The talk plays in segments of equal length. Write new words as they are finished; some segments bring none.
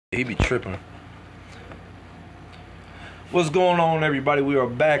He be tripping. What's going on, everybody? We are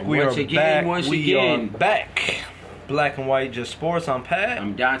back. We are back. Black and White Just Sports. I'm Pat.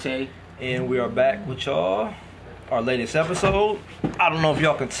 I'm Dante. And we are back with y'all. Our latest episode. I don't know if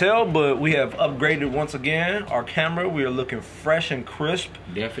y'all can tell, but we have upgraded once again our camera. We are looking fresh and crisp.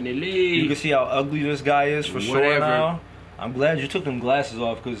 Definitely. You can see how ugly this guy is for sure now. I'm glad you took them glasses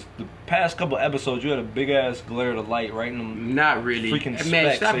off, because the past couple episodes you had a big ass glare of light right in them. Not really. Freaking hey, man,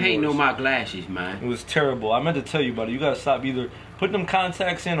 specs stop hating on my glasses, man. It was terrible. I meant to tell you, buddy. You gotta stop either putting them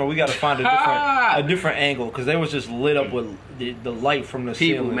contacts in, or we gotta find a different angle, because they was just lit up with the light from the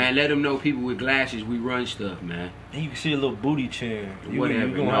people, ceiling. Man, let them know people with glasses we run stuff, man. And you can see a little booty chin.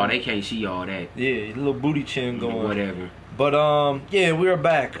 Whatever. No, they can't see all that. Yeah, a little booty chin going. Whatever. But yeah, we are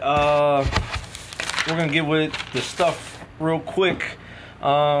back. We're gonna get with the stuff real quick.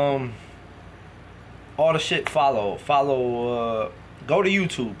 All the shit follow. Go to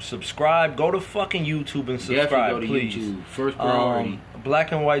YouTube, subscribe. Go to fucking YouTube and subscribe, definitely go to please. YouTube. First priority.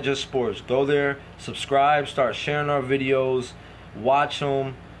 Black and White Just Sports. Go there, subscribe, start sharing our videos, watch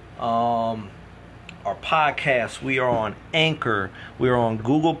them. Our podcasts, we are on Anchor, we are on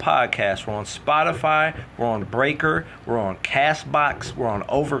Google Podcasts, we're on Spotify, we're on Breaker, we're on Castbox, we're on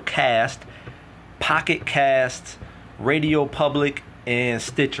Overcast, Pocket Casts, Radio Public, and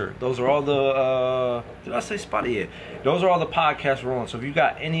Stitcher. Those are all the did I say Spotify? Yeah. Those are all the podcasts we're on. So if you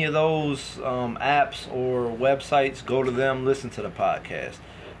got any of those apps or websites, go to them, listen to the podcast.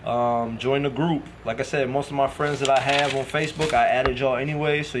 Join the group. Like I said, most of my friends that I have on Facebook, I added y'all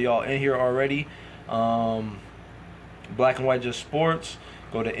anyway, so y'all in here already. Black and White Just Sports.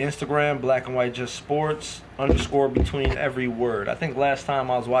 Go to Instagram, Black and White Just Sports, _ between every word. I think last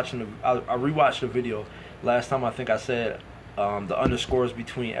time I was watching I rewatched the video. Last time I think I said the underscores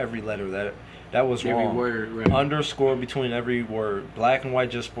between every letter. That was every wrong. Word, right. Underscore between every word. Black and White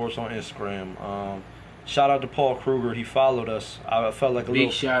Just Sports on Instagram. Shout out to Paul Kruger. He followed us. I felt like a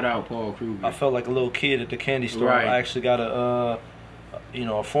big shout out, Paul Kruger. I felt like a little kid at the candy store. Right. I actually got a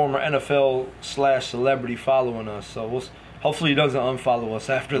former NFL / celebrity following us. So hopefully he doesn't unfollow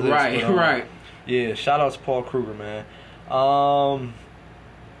us after this. Right, but, right. Yeah, shout out to Paul Kruger, man.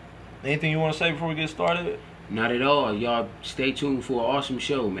 Anything you want to say before we get started? Not at all. Y'all stay tuned for an awesome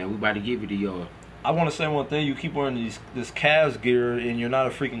show, man. We about to give it to y'all. I want to say one thing. You keep wearing this Cavs gear, and you're not a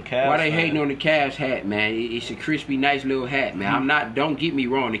freaking Cavs Why they fan. hating on the Cavs hat, man? It's a crispy, nice little hat, man. I'm not. Don't get me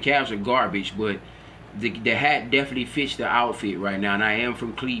wrong. The Cavs are garbage, but the hat definitely fits the outfit right now. And I am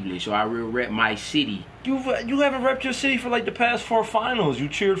from Cleveland, so I will rep my city. You haven't repped your city for like the past 4 finals. You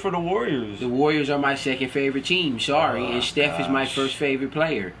cheered for the Warriors. The Warriors are my second favorite team. Sorry, and Steph is my first favorite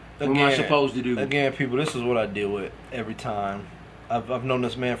player. What am I supposed to do? Again, people, this is what I deal with every time. I've known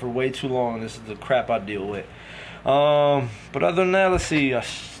this man for way too long, and this is the crap I deal with. But other than that, let's see. I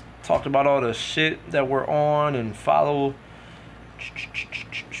talked about all the shit that we're on and follow.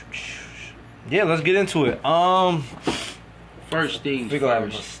 Yeah, let's get into it. First things first. I'm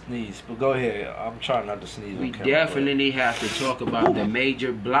gonna first. sneeze, but go ahead. I'm trying not to sneeze. We definitely have to talk about the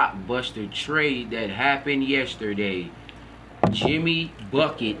major blockbuster trade that happened yesterday. Jimmy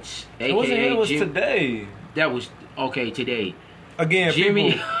Buckets, aka it was today. That was today. Again,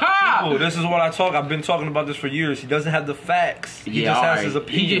 Jimmy. people, this is what I've been talking about this for years. He doesn't have the facts. He just has his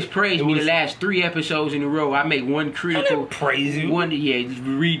opinion. He just praised me the last 3 episodes in a row. I make one critical. I didn't praise you.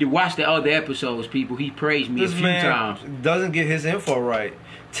 Watch the other episodes, people. He praised me a few times. Doesn't get his info right.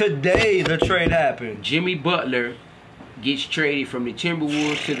 Today the trade happened. Jimmy Butler gets traded from the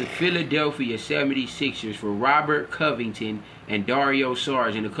Timberwolves to the Philadelphia 76ers for Robert Covington and Dario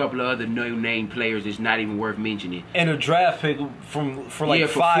Saric and a couple of other no-name players that's not even worth mentioning. And a draft pick for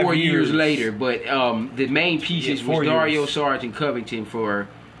 4 years later. But the main pieces was Dario Saric and Covington for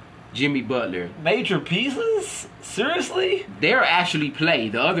Jimmy Butler. Major pieces? Seriously? They'll actually play.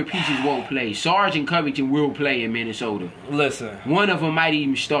 The other pieces won't play. Sarge and Covington will play in Minnesota. Listen. One of them might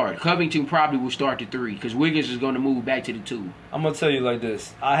even start. Covington probably will start the 3 because Wiggins is going to move back to the 2. I'm going to tell you like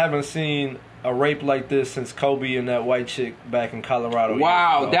this. I haven't seen a rape like this since Kobe and that white chick back in Colorado.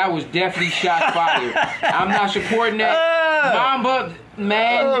 Wow, that was definitely shot fired. I'm not supporting that. Mamba,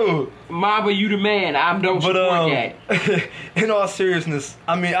 man. Mamba, you the man. I don't support that. In all seriousness,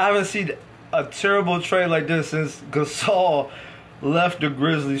 I mean, I haven't seen a terrible trade like this since Gasol left the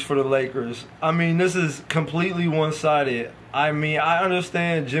Grizzlies for the Lakers. I mean, this is completely one-sided. I mean, I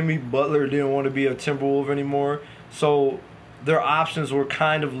understand Jimmy Butler didn't want to be a Timberwolf anymore, so their options were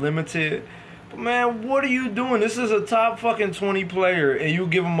kind of limited. But man, what are you doing? This is a top fucking 20 player, and you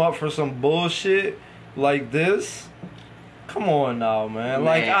give him up for some bullshit like this? Come on now, man.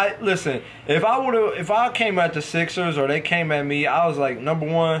 Like, listen. If I came at the Sixers or they came at me, I was like, number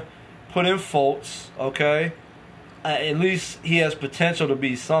one, put in Fultz, okay? At least he has potential to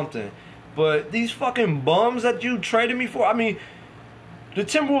be something. But these fucking bums that you traded me for, I mean, the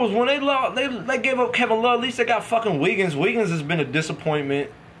Timberwolves, when they gave up Kevin Love, at least they got fucking Wiggins. Wiggins has been a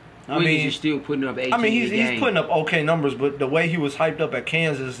disappointment. Wiggins is still putting up 18 he's putting up okay numbers, but the way he was hyped up at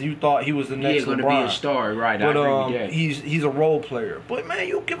Kansas, you thought he was the next LeBron. He's going to be a star, right? But I agree with that. he's a role player. But man,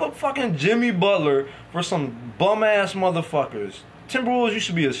 you give up fucking Jimmy Butler for some bum ass motherfuckers. Timberwolves, you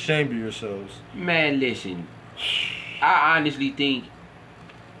should be ashamed of yourselves. Man, listen. I honestly think,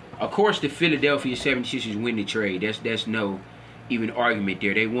 of course, the Philadelphia 76ers win the trade. That's no even argument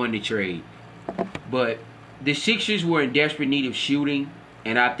there. They won the trade. But the Sixers were in desperate need of shooting.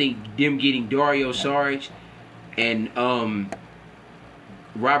 And I think them getting Dario Saric and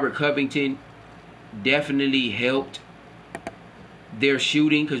Robert Covington definitely helped their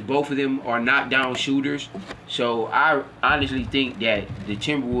shooting because both of them are knockdown shooters. So I honestly think that the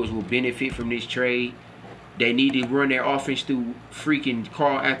Timberwolves will benefit from this trade. They need to run their offense through freaking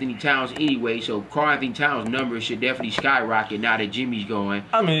Karl Anthony Towns anyway. So Karl Anthony Towns' numbers should definitely skyrocket now that Jimmy's going.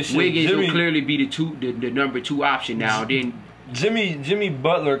 I mean, Wiggins will clearly be the number 2 option now. Then Jimmy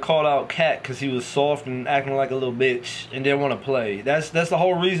Butler called out Cat because he was soft and acting like a little bitch and didn't want to play. That's the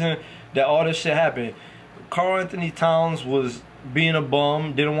whole reason that all this shit happened. Karl Anthony Towns was being a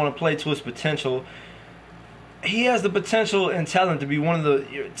bum, didn't want to play to his potential. He has the potential and talent to be one of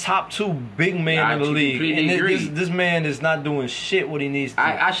the top 2 big men in the league. And this man is not doing shit what he needs to.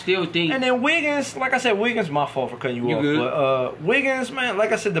 I still think. And then Wiggins, like I said, Wiggins, my fault for cutting you off. Good. But Wiggins, man,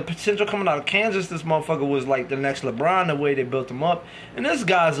 like I said, the potential coming out of Kansas, this motherfucker was like the next LeBron, the way they built him up. And this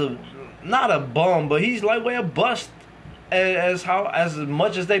guy's not a bum, but he's lightweight a bust as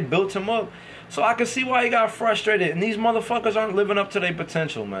much as they built him up. So I can see why he got frustrated, and these motherfuckers aren't living up to their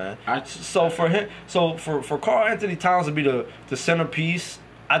potential, man. So for Karl Anthony Towns to be the centerpiece,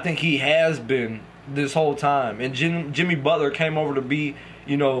 I think he has been this whole time. And Jimmy Butler came over to be,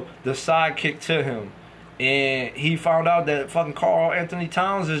 the sidekick to him, and he found out that fucking Karl Anthony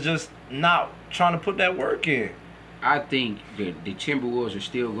Towns is just not trying to put that work in. I think that the Timberwolves are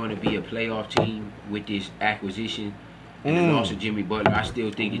still going to be a playoff team with this acquisition. And the loss of Jimmy Butler, I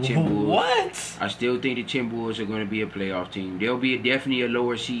still think the Timberwolves. What? I still think the Timberwolves are going to be a playoff team. They'll be definitely a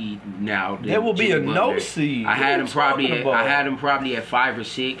lower seed now. There will be Jimmy a Butler. no seed. I had them probably at 5 or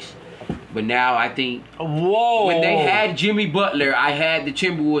 6. But now I think whoa. When they had Jimmy Butler, I had the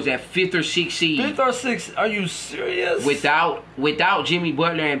Timberwolves at 5th or 6th seed. 5th or 6th? Are you serious? Without Jimmy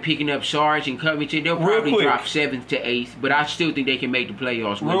Butler and picking up Sarge and Covington, they'll probably drop 7th to 8th. But I still think they can make the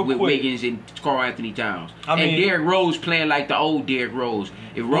playoffs with Wiggins and Karl Anthony Towns. And Derrick Rose playing like the old Derrick Rose.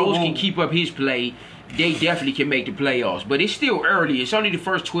 If Rose can keep up his play, they definitely can make the playoffs. But it's still early. It's only the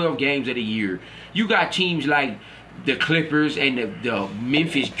first 12 games of the year. You got teams like the Clippers and the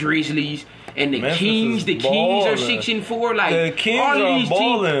Memphis Grizzlies and the Kings. The Kings are 6-4. Like the Kings are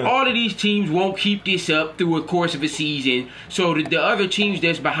balling. All of these teams won't keep this up through a course of a season. So the other teams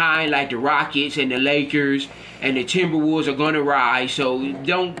that's behind, like the Rockets and the Lakers and the Timberwolves, are gonna rise. So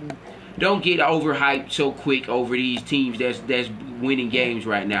don't get overhyped so quick over these teams that's winning games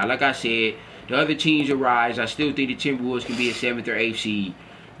right now. Like I said, the other teams will rise. I still think the Timberwolves can be a 7th or 8th seed.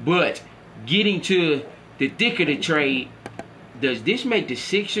 But getting to the thick of the trade, does this make the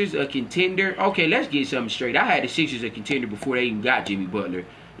Sixers a contender? Okay, let's get something straight. I had the Sixers a contender before they even got Jimmy Butler.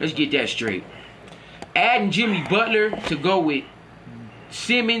 Let's get that straight. Adding Jimmy Butler to go with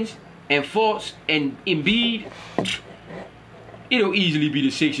Simmons and Fultz and Embiid, it'll easily be the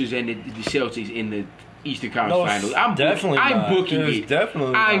Sixers and the Celtics in the Eastern Conference Finals. I'm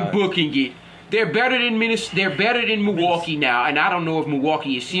booking it. They're better than Milwaukee now, and I don't know if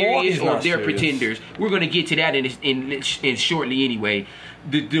Milwaukee is serious or if they're pretenders. We're going to get to that in shortly anyway.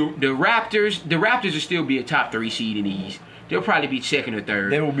 The Raptors will still be a top 3 seed in the East. They'll probably be 2nd or 3rd.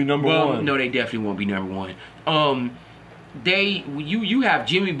 They will be number 1. No, they definitely won't be number 1. You have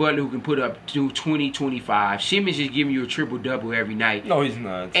Jimmy Butler who can put up 20, 25. Simmons is giving you a triple-double every night. No, he's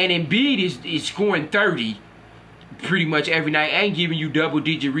not. And Embiid is scoring 30 pretty much every night and giving you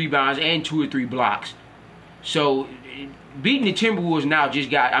double-digit rebounds and 2 or 3 blocks. So beating the Timberwolves not the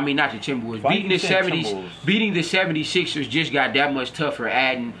Timberwolves. Beating the 76ers just got that much tougher,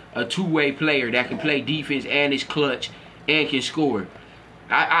 adding a 2-way player that can play defense and is clutch and can score.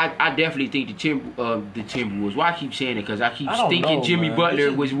 I definitely think the Timberwolves. Why I keep saying it? Because I keep thinking Jimmy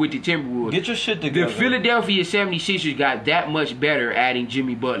Butler was with the Timberwolves. Get your shit together. The Philadelphia 76ers got that much better adding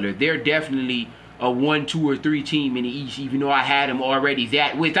Jimmy Butler. They're definitely a 1, 2, or 3 team in the East, even though I had them already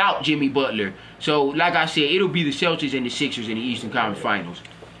that without Jimmy Butler. So, like I said, it'll be the Celtics and the Sixers in the Eastern Conference Finals.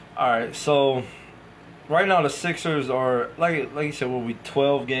 All right, so right now the Sixers are like you said, we'll be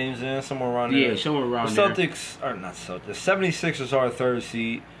 12 games in, somewhere around there. Yeah, somewhere around the there. Celtics are not Celtics. The 76ers are a 3rd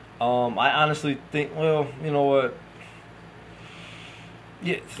seed. I honestly think, well, you know what?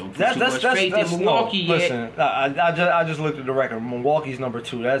 Yeah, Don't put too much faith in Milwaukee yet. Listen, I just looked at the record. Milwaukee's number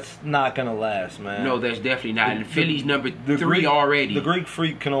 2. That's not gonna last, man. No, that's definitely not. And Philly's number 3 already. The Greek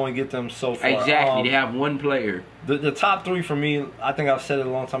Freak can only get them so far. Exactly. They have one player. The top 3 for me, I think I've said it a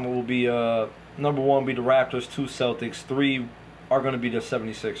long time ago, will be number 1 be the Raptors, 2 Celtics, 3 are going to be the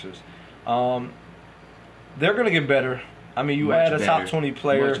 76ers. They're going to get better. I mean, you Much add a better. top 20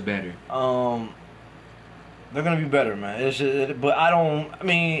 player. Much better. They're going to be better, man. It's just, but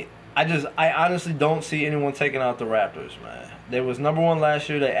I honestly don't see anyone taking out the Raptors, man. They was number 1 last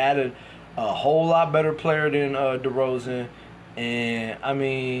year. They added a whole lot better player than DeRozan. And, I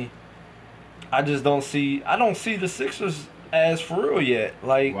mean, I don't see the Sixers as for real yet.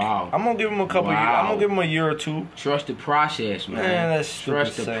 Like, wow. I'm gonna give them a couple. Wow. I'm gonna give them a year or 2. Trust the process, man. That's stupid.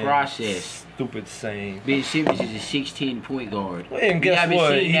 Trust the saying. process. Stupid saying. Ben Simmons is a 16 point guard. And We guess haven't what?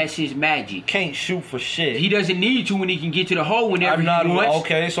 seen that since Magic. Can't shoot for shit. He doesn't need to when he can get to the hole whenever I'm not he wants.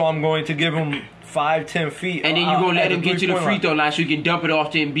 okay. So I'm going to give him 5-10 feet. And then you're going to let at him get to the 3-point free line. throw line so he can dump it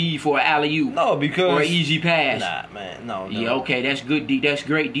off to Embiid for an alley-oop. No, because Or an easy pass. Nah, man, no. Yeah, okay, that's good. That's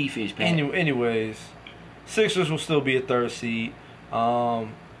great defense, Pat. Anyways, Sixers will still be a 3rd seed.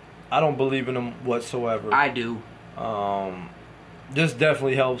 I don't believe in them whatsoever. I do. This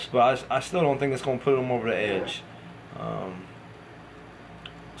definitely helps, but I still don't think it's going to put them over the edge.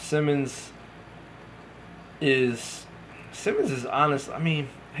 Simmons is honest. I mean,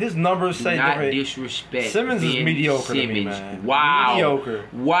 his numbers say Not different. disrespect. Simmons is Ben mediocre to me, Simmons. man. Wow. Mediocre.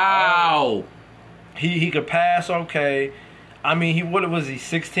 Wow. He could pass okay. I mean, what was he,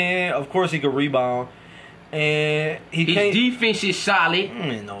 6'10"? Of course he could rebound. And he His can't. defense is solid.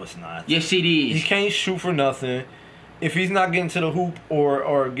 No, it's not. Yes, it He is. can't shoot for nothing. If he's not getting to the hoop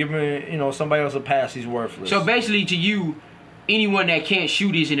or giving somebody else a pass, he's worthless. So basically, to you, anyone that can't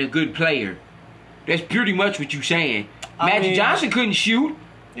shoot isn't a good player. That's pretty much what you're saying. Magic Johnson couldn't shoot.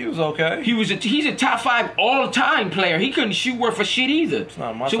 he was okay. He's a top 5 all-time player. He couldn't shoot worth a shit either. It's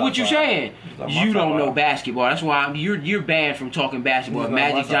not my So top what you 5. saying? It's not my You top don't know 5. basketball. That's why you're banned from talking basketball. He's not my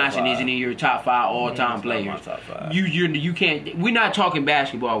Magic top Johnson 5. isn't in your top 5 all-time He's not players. my top 5. You can't. We're not talking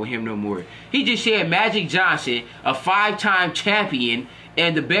basketball with him no more. He just said Magic Johnson, a 5-time champion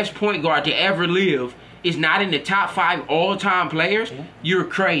and the best point guard to ever live, is not in the top 5 all-time players. You're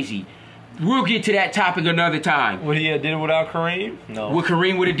crazy. We'll get to that topic another time. Would he have did it without Kareem? No. Would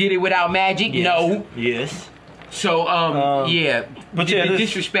Kareem would have did it without Magic? Yes. No. Yes. So yeah, but the yeah, this-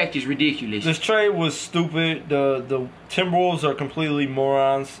 disrespect is ridiculous. This trade was stupid. The Timberwolves are completely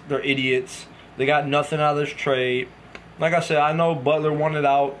morons. They're idiots. They got nothing out of this trade. Like I said, I know Butler wanted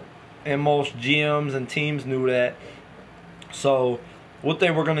out, and most GMs and teams knew that. So what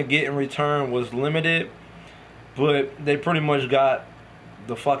they were going to get in return was limited, but they pretty much got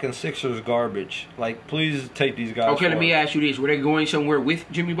the fucking Sixers garbage. Like, please take these guys. Okay, let me ask you this: were they going somewhere with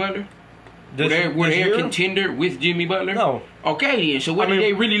Jimmy Butler? Were they a year? contender with Jimmy Butler? No. Okay, then. So what I mean- did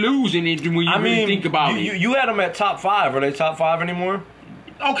they really lose in it when you really think about it? You had them at top 5. Are they top 5 anymore?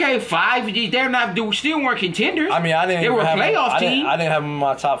 Okay, 5. They're not. They still weren't contenders. I mean, I didn't. They were a have them- playoff team. I didn't have them in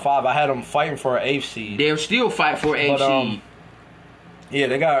my top 5. I had them fighting for an 8th seed. They'll still fight for an 8 But, seed. Yeah,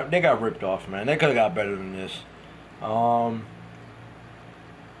 they got ripped off, man. They could have got better than this.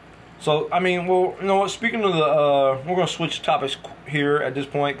 So I mean, well, you know what? Speaking of the, we're gonna switch topics here at this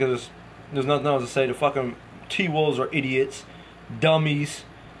point because there's nothing else to say. The fucking T-Wolves are idiots, dummies.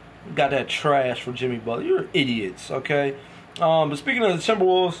 Got that trash for Jimmy Butler. You're idiots, okay? But speaking of the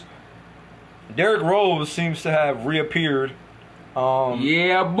Timberwolves, Derrick Rose seems to have reappeared.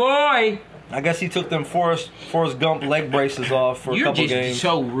 Yeah, boy. I guess he took them Forrest Gump leg braces off for a You're couple just games.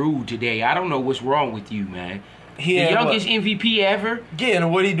 so rude today. I don't know what's wrong with you, man. He The had, youngest MVP ever, yeah,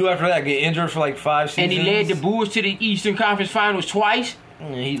 and what did he do after that? Get injured for like 5 and seasons? he led the Bulls to the Eastern Conference Finals twice.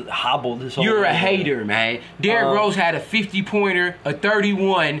 He hobbled his whole You're a way. hater, man. Derrick Rose had a 50-pointer, a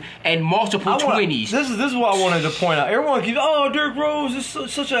 31, and multiple 20s. This is what I wanted to point out. Everyone keeps, Derrick Rose is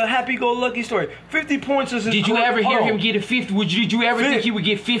such a happy-go-lucky story. 50 points is his Did you career- ever hear hold him on. get a 50? Did you ever think he would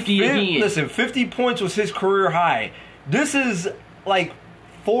get 50 again? Listen, 50 points was his career high. This is like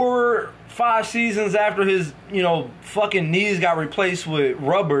 4-5 seasons after his, fucking knees got replaced with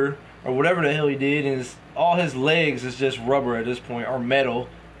rubber or whatever the hell he did, and all his legs is just rubber at this point, or metal.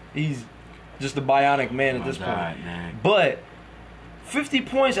 He's just a bionic man at this point. Man. But 50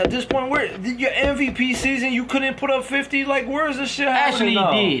 points at this point. Where your MVP season, you couldn't put up 50? Like, where is this shit Actually, happening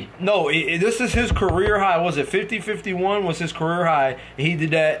now? he did. No, this is his career high. Was it 50, 51 was his career high? And he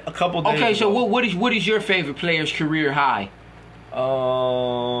did that a couple days Okay, ago. so what is your favorite player's career high?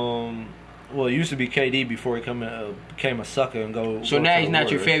 Well, it used to be KD before he became a sucker and go. So go now to he's the not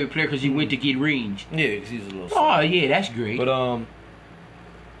your Warriors. favorite player because he went to get rings. Yeah, because he's a little. Sucker. Oh yeah, that's great. But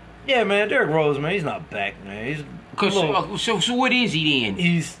yeah, man, Derrick Rose, man, he's not back, man. He's So what is he then?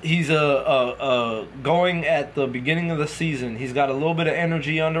 He's going at the beginning of the season. He's got a little bit of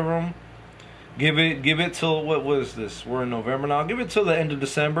energy under him. Give it till what was this? We're in November now. Give it till the end of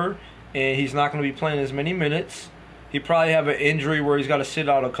December, and he's not going to be playing as many minutes. He probably have an injury where he's got to sit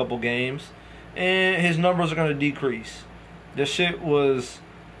out a couple games, and his numbers are going to decrease. This shit was,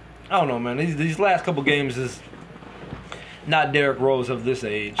 I don't know, man. These last couple games is not Derrick Rose of this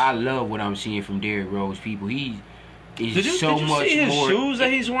age. I love what I'm seeing from Derrick Rose. People, he is Did you much see his more shoes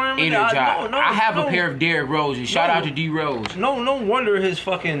that he's wearing? energized. I have a no. pair of Derrick Roses. Shout out to D Rose. No wonder his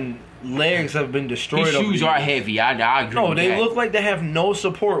fucking legs have been destroyed. His shoes are heavy. I agree. No, with they that. look like they have no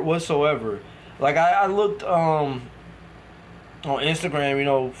support whatsoever. Like I looked on Instagram, you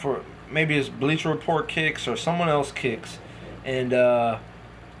know, for maybe it's Bleacher Report kicks or someone else kicks, and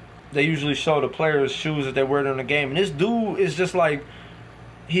they usually show the players' shoes that they wear during the game. And this dude is just like,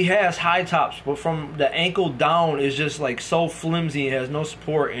 he has high tops, but from the ankle down is just like so flimsy. He has no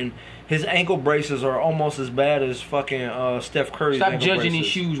support, and his ankle braces are almost as bad as fucking Steph Curry's. Stop ankle judging braces. his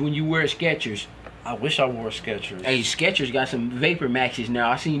shoes when you wear Skechers. I wish I wore Skechers. Hey, Skechers got some Vapor Maxes now.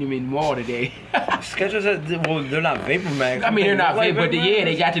 I seen them in the mall today. Skechers, well, they're not Vapor Max. I mean, they're not like Vapor, but Max?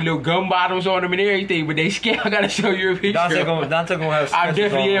 they got the little gum bottoms on them and everything. But they I gotta show you a picture. Dante gonna have Skechers I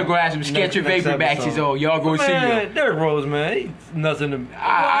definitely am on gonna have some next Skechers Vapor Maxes episode. on. Y'all go see Man, them. Derrick Rose, man, he's nothing to.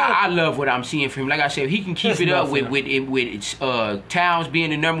 I love what I'm seeing from him. Like I said, he can keep That's it up nothing. with Towns being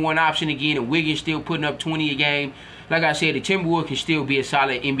the number one option again, and Wiggins still putting up 20 a game. Like I said, the Timberwolves can still be a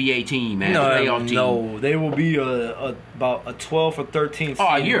solid NBA team, man. Playoff team. No, they will be about a 12th or 13th.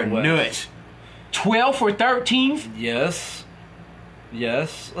 Oh, seed you're in the West. nuts. 12th or 13th? Yes.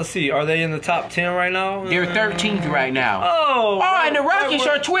 Let's see. Are they in the top 10 right now? They're 13th right now. Oh, And the Rockets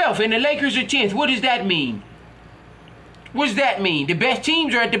are 12th, and the Lakers are 10th. What does that mean? What does that mean? The best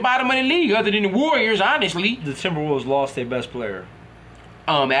teams are at the bottom of the league, other than the Warriors, honestly. The Timberwolves lost their best player.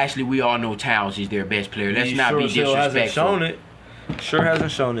 Actually, we all know Towns is their best player. Let's He not be still hasn't disrespectful. shown it. Sure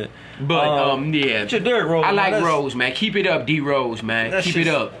hasn't shown it. But yeah, It's your Derrick Rose. I man. like That's- Rose, man. Keep it up, D Rose, man. that Keep shit's-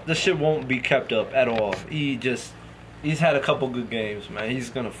 it up. The shit won't be kept up at all. He's had a couple good games, man. He's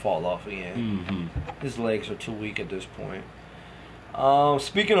gonna fall off again. Mm-hmm. His legs are too weak at this point.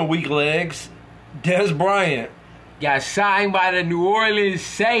 Speaking of weak legs, Des Bryant. Got signed by the New Orleans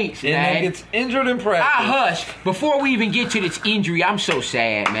Saints, And man. then gets injured in practice. I hush. Before we even get to this injury, I'm so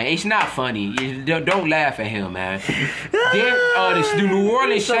sad, man. It's not funny. Don't laugh at him, man. The New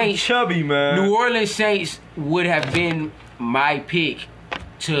Orleans He's so Saints, chubby, man. New Orleans Saints would have been my pick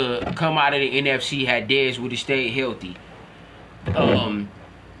to come out of the NFC had Dez would have stayed healthy.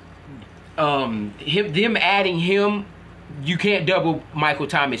 Them adding him, you can't double Michael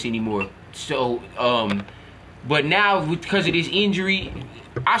Thomas anymore. So, but now because of this injury,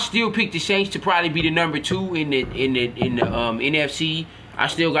 I still picked the Saints to probably be the number 2 in the NFC. I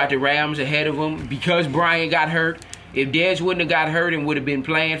still got the Rams ahead of them because Bryant got hurt. If Dez wouldn't have got hurt and would have been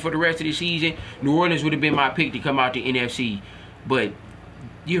playing for the rest of the season, New Orleans would have been my pick to come out the NFC. But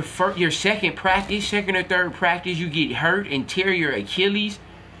your second or third practice, you get hurt and tear your Achilles.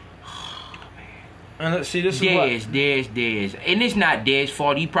 And let's see, this is what. Dez. And it's not Dez's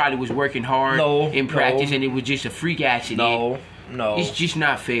fault. He probably was working hard in practice and it was just a freak accident. No. It's just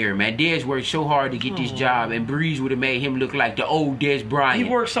not fair, man. Dez worked so hard to get this job, and Breeze would have made him look like the old Dez Bryant. He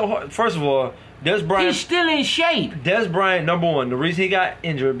worked so hard. First of all, Des Bryant. He's still in shape. Des Bryant, number one, the reason he got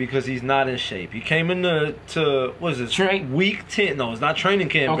injured because he's not in shape. He came into what is this? Week 10. No, it's not training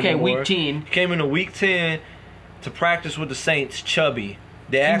camp anymore. Week 10. He came into week 10 to practice with the Saints, chubby.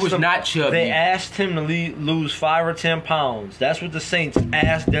 He was not chubby. They asked him to lose 5 or 10 pounds. That's what the Saints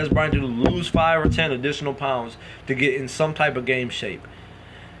asked Des Bryant to do, lose 5 or 10 additional pounds to get in some type of game shape.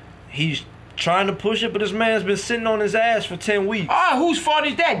 He's trying to push it, but this man's been sitting on his ass for 10 weeks. Whose fault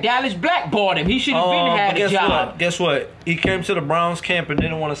is that? Dallas blackballed him. He should have been had a job. Guess what? He came to the Browns camp and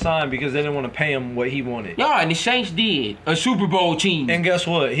didn't want to sign because they didn't want to pay him what he wanted. And the Saints did. A Super Bowl team. And guess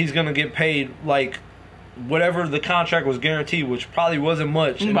what? He's going to get paid like whatever the contract was guaranteed, which probably wasn't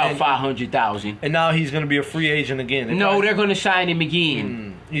much. About $500,000. And now he's going to be a free agent again. They're going to sign him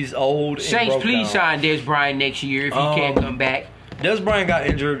again. He's old. Saints, please sign Des Bryant next year if he can't come back. Des Bryant got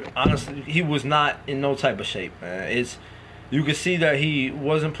injured. Honestly, he was not in no type of shape, man. You can see that he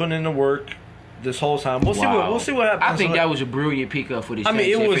wasn't putting in the work this whole time. We'll see what happens. I think that was a brilliant pickup for the Saints.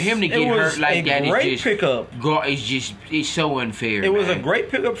 It was for him to get hurt like that. Great pickup. It's so unfair. It was a great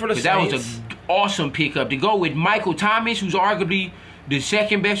pickup for the Saints. That was an awesome pickup to go with Michael Thomas, who's arguably the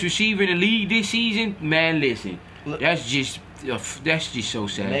second best receiver in the league this season. Man, listen, that's just so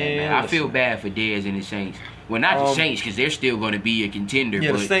sad. Man. I feel bad for Dez and the Saints. Well, not the Saints, because they're still going to be a contender.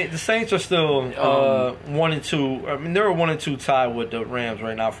 Yeah, the Saints are still 1-2. I mean, they're a 1-2 tie with the Rams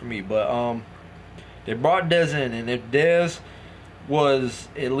right now for me. But they brought Dez in, and if Dez was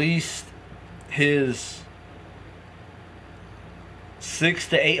at least his 600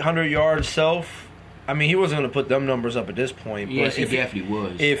 to 800 yard self, I mean, he wasn't going to put them numbers up at this point. But yes, he definitely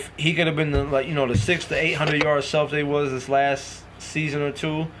was. If he could have been the 600 to 800 yard self that he was this last season or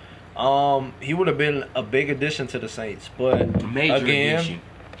two, he would have been a big addition to the Saints. But major addition.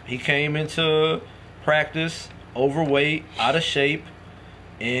 He came into practice overweight, out of shape.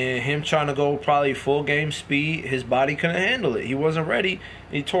 And him trying to go probably full game speed, his body couldn't handle it. He wasn't ready.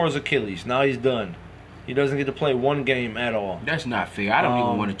 He tore his Achilles. Now he's done. He doesn't get to play one game at all. That's not fair. I don't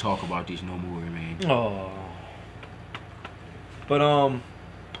even want to talk about this no more, man. Oh. But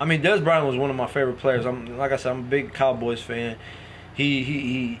I mean, Dez Bryant was one of my favorite players. Like I said, I'm a big Cowboys fan.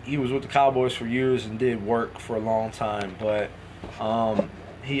 He was with the Cowboys for years and did work for a long time. But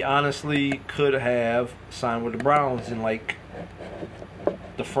he honestly could have signed with the Browns in like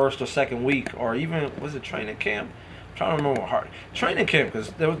the first or second week, or even was it training camp? I'm trying to remember training camp, because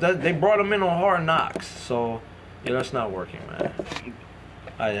they brought him in on Hard Knocks. So yeah, that's not working, man.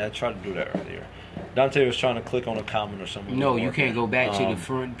 I tried to do that earlier. Dante was trying to click on a comment or something. No, you can't go back to the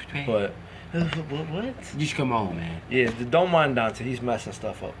front page. But what? Just come on, man. Yeah, don't mind Dante. He's messing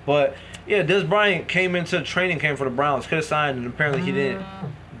stuff up. But yeah, Dez Bryant came into training camp for the Browns, could have signed, and apparently he didn't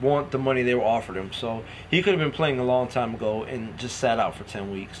want the money they were offered him. So he could have been playing a long time ago and just sat out for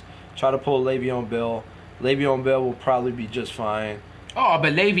 10 weeks. Try to pull Le'Veon Bell. Le'Veon Bell will probably be just fine. Oh,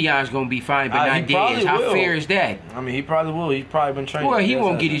 but Le'Veon's going to be fine, but not Dez. How fair is that? I mean, he probably will. He's probably been training. Well, he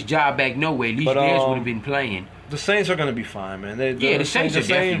won't get his job back no way. At least Dez would have been playing. The Saints are going to be fine, man. The Saints are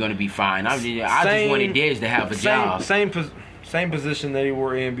definitely going to be fine. I just wanted Dez to have a job. Same position they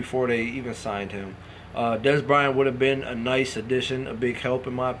were in before they even signed him. Dez Bryant would have been a nice addition, a big help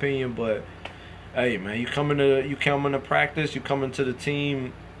in my opinion. But hey, man, you come into practice, you come into the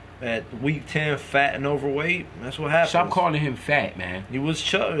team at week 10, fat and overweight. That's what happens. Stop calling him fat, man. He was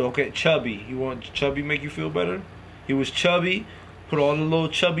chubby. Okay, chubby. You want chubby make you feel better? He was chubby. Put all the little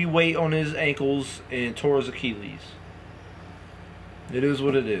chubby weight on his ankles and tore his Achilles. It is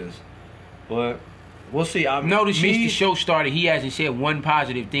what it is. But we'll see. Notice since the show started, he hasn't said one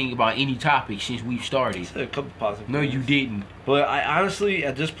positive thing about any topic since we've started. I said a couple positive No, things. you didn't. But I honestly,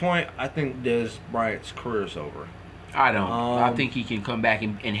 at this point, I think Dez Bryant's career is over. I don't. I think he can come back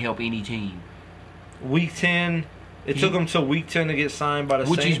and help any team. Week 10, it took him till week 10 to get signed by the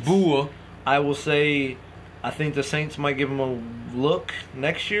Saints. Which is Bua. I will say, I think the Saints might give him a look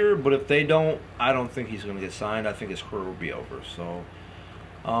next year, but if they don't, I don't think he's going to get signed. I think his career will be over. So,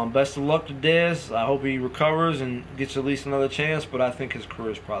 best of luck to Dez. I hope he recovers and gets at least another chance, but I think his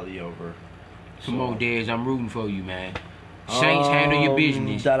career is probably over. Come on, Dez. I'm rooting for you, man. Saints, handle your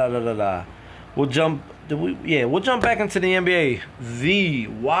business. We'll jump back into the NBA. The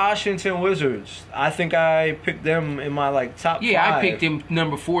Washington Wizards. I think I picked them in my top 5. Yeah, I picked them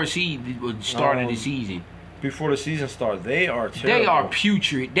number 4 seed at the start of the season. Before the season started, they are terrible. They are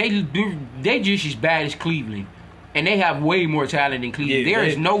putrid. They just as bad as Cleveland, and they have way more talent than Cleveland. There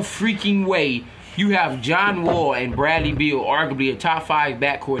is no freaking way you have John Wall and Bradley Beal, arguably a top 5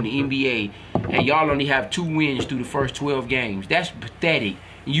 backcourt in the NBA, and y'all only have 2 wins through the first 12 games. That's pathetic.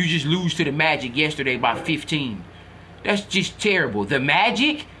 You just lose to the Magic yesterday by 15. That's just terrible. The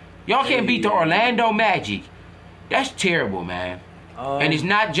Magic? Y'all can't beat the Orlando Magic. That's terrible, man. And it's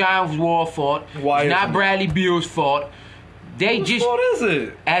not John Wall's fault. It's not Bradley Beal's fault. Whose fault is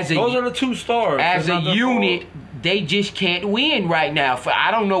it? Those are the 2 stars. As a unit, they just can't win right now. I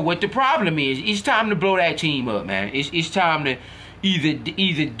don't know what the problem is. It's time to blow that team up, man. It's time to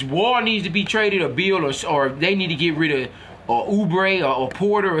either Wall needs to be traded or Beal or they need to get rid of or Oubre or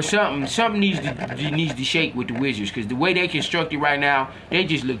Porter or something. Something needs to shake with the Wizards, because the way they constructed right now, they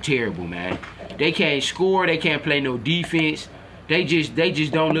just look terrible, man. They can't score. They can't play no defense. They just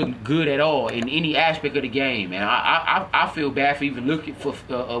don't look good at all in any aspect of the game, man. I feel bad for even looking for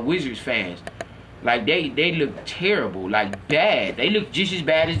Wizards fans. Like they look terrible, like bad. They look just as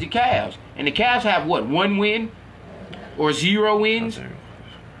bad as the Cavs. And the Cavs have what, 1 win or 0 wins?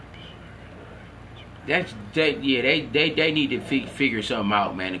 They need to figure something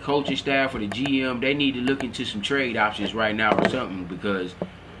out, man. The coaching staff or the GM, they need to look into some trade options right now or something, because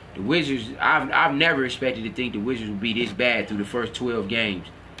the Wizards, I've never expected to think the Wizards would be this bad through the first 12 games.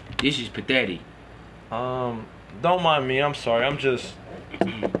 This is pathetic. Don't mind me. I'm sorry. I'm just.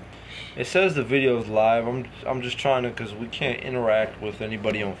 It says the video's live. I'm just trying to, because we can't interact with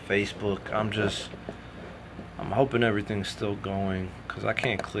anybody on Facebook. I'm hoping everything's still going, because I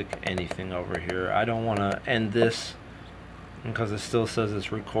can't click anything over here. I don't want to end this because it still says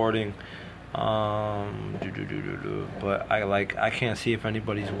it's recording. But I can't see if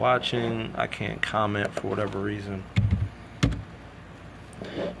anybody's watching. I can't comment for whatever reason.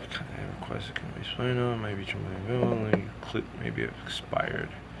 Request can be explained on. Maybe click. Maybe it expired.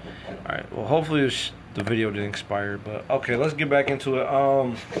 All right. Well, hopefully the video didn't expire. But okay, let's get back into it.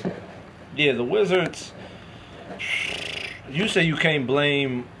 Yeah, the Wizards. You say you can't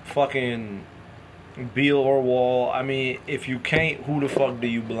blame fucking Beal or Wall. I mean, if you can't, who the fuck do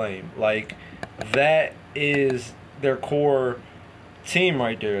you blame? Like, that is their core team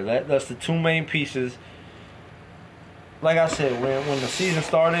right there. That's the two main pieces. Like I said, when the season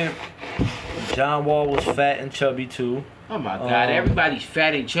started, John Wall was fat and chubby too. Oh my God! Everybody's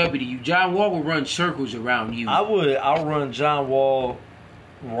fat and chubby to you. John Wall will run circles around you. I'll run John Wall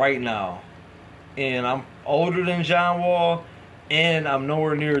right now, and I'm older than John Wall, and I'm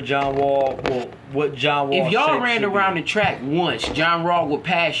nowhere near John Wall. Well, what John Wall? If y'all ran around the track once, John Wall would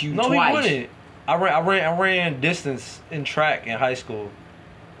pass you twice. No, he wouldn't. I ran distance in track in high school.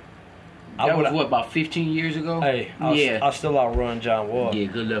 That was what, about 15 years ago? Hey, I still outrun John Wall. Yeah,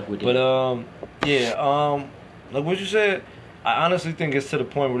 good luck with that. But like what you said, I honestly think it's to the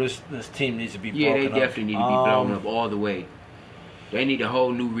point where this team needs to be broken up. Yeah, they definitely need to be blown up all the way. They need a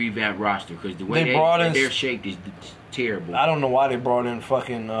whole new revamped roster, because the way they're shaped is terrible. I don't know why they brought in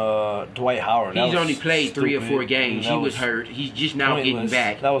fucking Dwight Howard. He's only played 3 or 4 games. He was hurt. He's just now getting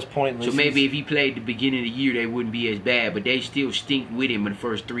back. That was pointless. So maybe if he played the beginning of the year, they wouldn't be as bad. But they still stink with him in the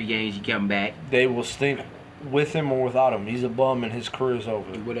first 3 games he come back. They will stink with him or without him. He's a bum and his career's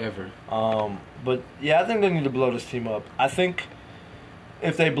over. Whatever. But yeah, I think they need to blow this team up. I think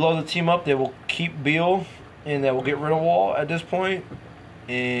if they blow the team up, they will keep Beal and they will get rid of Wall at this point.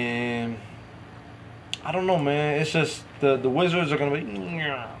 And I don't know, man. It's just the Wizards are gonna be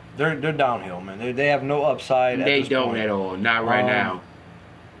they're downhill, man. They have no upside. They don't at all. Not right now.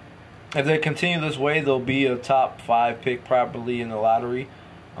 If they continue this way, they'll be a top 5 pick probably in the lottery.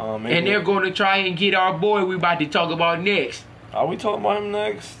 And they're going to try and get our boy we about to talk about next. Are we talking about him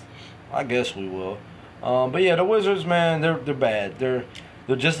next? I guess we will. But yeah, the Wizards, man, they're bad. They're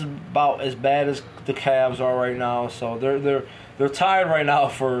just about as bad as the Cavs are right now. So they're tied right now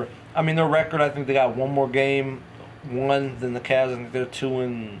for. I mean, their record. I think they got one more game won than the Cavs. I think they're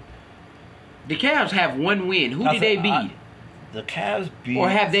 2. The Cavs have 1 win. Who did they beat? The Cavs beat. Or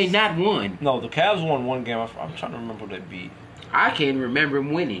have they not won? No, the Cavs won 1 game. I'm trying to remember who they beat. I can't remember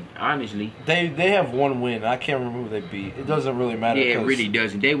them winning, honestly. They have 1 win. I can't remember who they beat. It doesn't really matter. Yeah, it really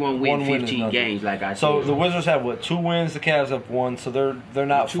doesn't. They won't win 15 games, like I said. So the Wizards have what, 2 wins? The Cavs have 1. So they're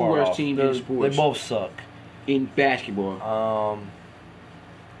not the 2 far worst off. teams in sports. They both suck in basketball.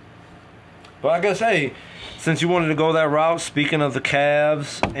 But I guess, hey, since you wanted to go that route, speaking of the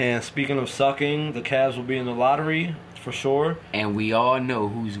Cavs and speaking of sucking, the Cavs will be in the lottery for sure. And we all know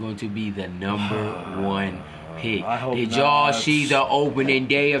who's going to be the number 1 pick. I hope Did not. y'all see the opening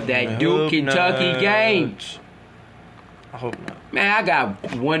day of that Duke-Kentucky game? I hope not. Man, I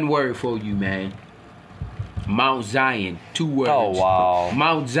got 1 word for you, man. Mount Zion. 2 words. Oh, wow.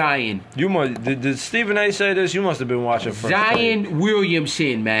 Mount Zion. You must. Did Stephen A. say this? You must have been watching first. Zion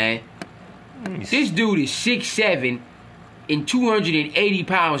Williamson, man. This dude is 6'7" and 280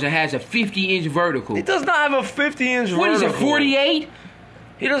 pounds and has a 50-inch vertical. He does not have a 50-inch vertical. What is it, 48?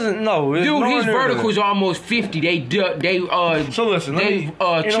 He doesn't know. Dude, his vertical is almost 50. So listen,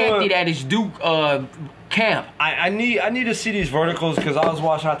 checked it at his Duke camp. I need to see these verticals because I was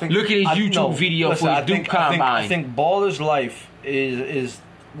watching. I think look at his YouTube video for his Duke combine. I think Baller's Life is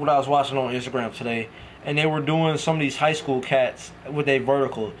what I was watching on Instagram today, and they were doing some of these high school cats with a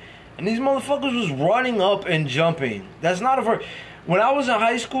vertical. And these motherfuckers was running up and jumping. That's not a vertical. When I was in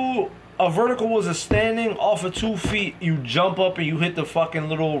high school, a vertical was a standing off of 2 feet. You jump up and you hit the fucking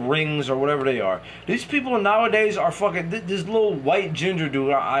little rings or whatever they are. These people nowadays are fucking. This little white ginger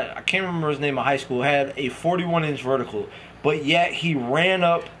dude, I can't remember his name in high school, had a 41-inch vertical. but yet he ran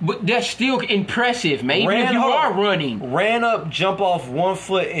up. But that's still impressive, man. Even if you hold are on. running. Ran up, jump off 1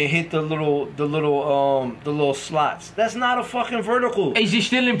 foot, and hit the little slots. That's not a fucking vertical. Is it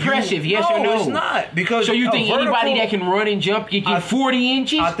still impressive? Yes or no? No, it's not. Because so you think anybody that can run and jump can get 40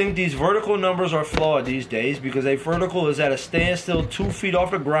 inches? I think these vertical numbers are flawed these days because a vertical is at a standstill 2 feet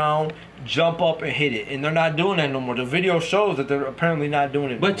off the ground, jump up and hit it. And they're not doing that no more. The video shows that they're apparently not doing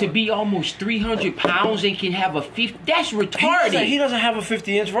it But no to more. be almost 300 pounds and can have a 50, that's retarded. He doesn't have a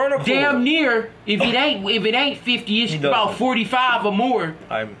 50-inch vertical. Damn near. If it ain't 50, it's He about doesn't. 45 or more.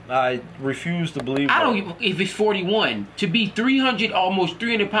 I refuse to believe I that. don't give if it's 41. To be 300, almost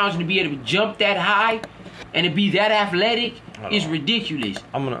 300 pounds, and to be able to jump that high and to be that athletic is ridiculous.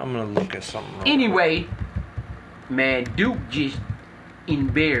 I'm gonna look at something. real quick. Anyway, man, Duke just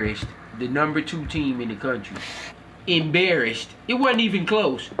embarrassed the number 2 team in the country. Embarrassed. It wasn't even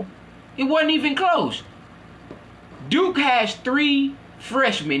close. It wasn't even close. Duke has 3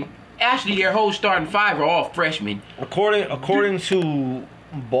 freshmen. Actually, their whole starting 5 are all freshmen. According to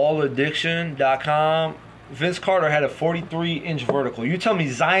balladdiction.com, Vince Carter had a 43-inch vertical. You tell me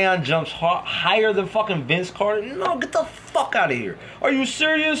Zion jumps higher than fucking Vince Carter? No, get the fuck out of here. Are you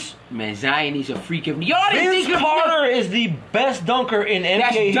serious? Man, Zion is a freak of... Y'all didn't Vince think of Carter is the best dunker in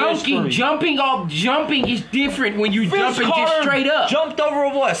NBA That's dunking. history. Jumping is different when you Vince jumping Carter just straight up. jumped over a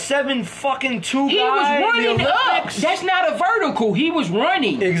what? 7-2 He guy was in the running up. Olympics? That's not a vertical. He was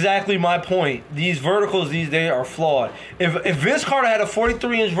running. Exactly my point. These verticals these days are flawed. If Vince Carter had a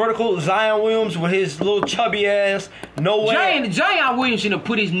 43-inch vertical, Zion Williams with his little chubby ass, no way. Zion Williamson will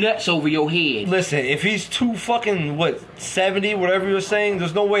put his nuts over your head. Listen, if he's 270, whatever you're saying,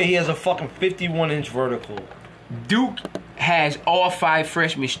 there's no way he has a fucking 51-inch vertical. Duke has all 5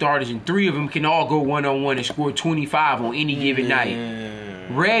 freshman starters, and 3 of them can all go one-on-one and score 25 on any given night.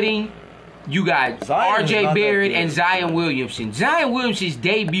 Reading, you got Zion is R.J. not that Barrett good. and Zion Williamson. Zion Williamson's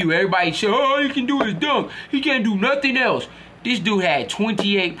debut, everybody said, all he can do is dunk. He can't do nothing else. This dude had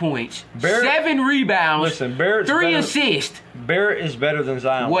 28 points, Barrett- 7 rebounds, Listen, Barrett's 3 better- assists. Barrett is better than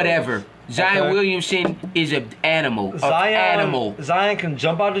Zion. Whatever. Williams. Zion Okay? Williamson is an animal. Zion can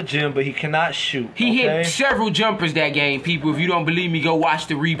jump out the gym, but he cannot shoot. He okay? hit several jumpers that game, people. If you don't believe me, go watch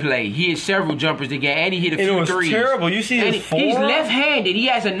the replay. He hit several jumpers that game, and he hit a And few it was threes. terrible. You see And his form? he's left-handed. He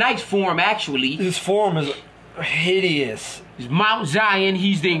has a nice form, actually. His form is hideous. He's Mount Zion.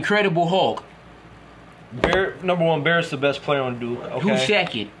 He's the Incredible Hulk. Barrett, number 1, Barrett's the best player on Duke. Okay? Who's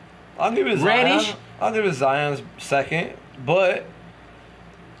second? I'll give it Zion. Reddish? I'll give it Zion's second, but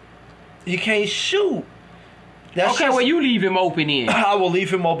you can't shoot. That's Okay, just- well, you leave him open in. I will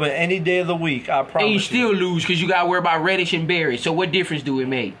leave him open any day of the week. I promise. And you you. still lose because you got to worry about Reddish and Barrett. So what difference do it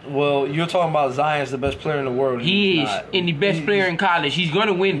make? Well, you're talking about Zion's the best player in the world. He He's is. not. And the best He- player in college. He's going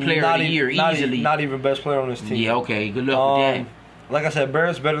to win Player of the Year easily. Not even best player on this team. Yeah, okay. Good luck with that. Like I said,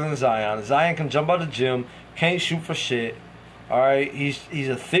 Barrett's better than Zion. Zion can jump out the gym, can't shoot for shit. All right, he's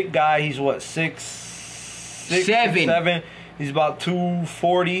a thick guy. He's what 6'7". He's about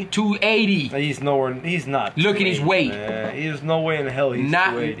 240. 280. He's nowhere. He's not. Look at his 280, weight. Man. There's no way in hell he's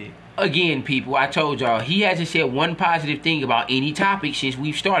Not 280. again, people. I told y'all he hasn't said one positive thing about any topic since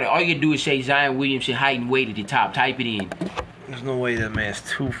we've started. All you gotta do is say Zion Williamson height and weight at the top. Type it in. There's no way that man's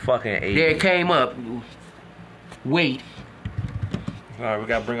 280. There it came up. Weight All right, we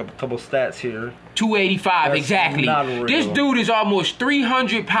gotta bring up a couple stats here. 285 That's exactly. not real. This dude is almost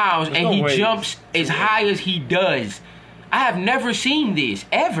 300 pounds There's and no he way jumps he's as high as he does. I have never seen this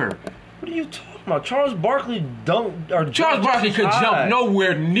ever. What are you talking about? Charles Barkley Charles Barkley could jump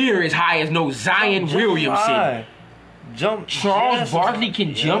nowhere near as high as no Zion Williamson. Jump. Charles yes, Barkley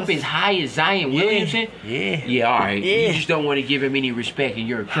can jump yes. as high as Zion Williamson? Yeah. Yeah, all right. Yeah. You just don't want to give him any respect and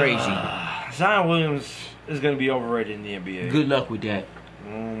you're crazy. Zion Williams is going to be overrated in the NBA. Good luck with that.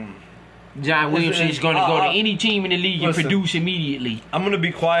 Zion Williamson is going to go to any team in the league and listen. produce immediately. I'm going to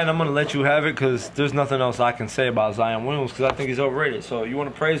be quiet. I'm going to let you have it because there's nothing else I can say about Zion Williams because I think he's overrated. So you want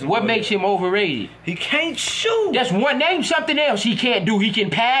to praise him? What go makes ahead. him overrated? He can't shoot. That's one. Name something else he can't do. He can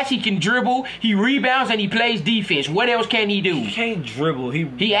pass, he can dribble, he rebounds, and he plays defense. What else can he do? He can't dribble. His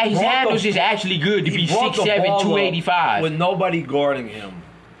brought the- handles is actually good to he be brought the 6'7", ball up 285. with nobody guarding him.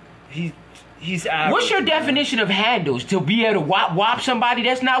 He's average. What's your definition of handles? To be able to whop somebody?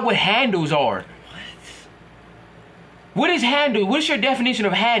 That's not what handles are. What is handle? What's your definition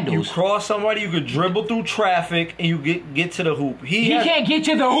of You handles? cross somebody, you could dribble through traffic, and you get to the hoop. He can't get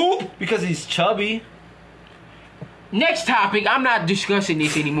to the hoop. because he's chubby. Next topic. I'm not discussing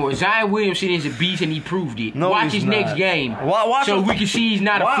this anymore. Zion Williamson is a beast, and he proved it. No, Watch he's his not. next game, Watch so him. we can see he's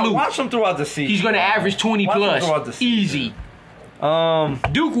not a fluke. Watch him throughout the season. He's going to average 20 Watch him plus. throughout the season. Easy.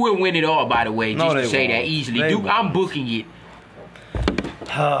 Duke will win it all, by the way, just to say that easily. Duke, I'm booking it.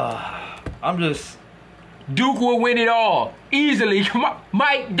 Duke will win it all easily.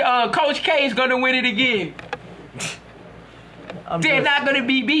 Coach K is gonna win it again. They're not gonna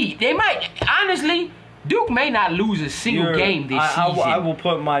be beat. They might, honestly. Duke may not lose a single game this season. I will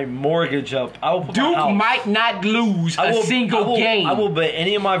put my mortgage up. Duke might not lose a single game. I will bet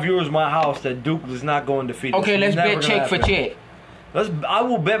any of my viewers my house that Duke is not going defeated. Okay, let's bet check for check. I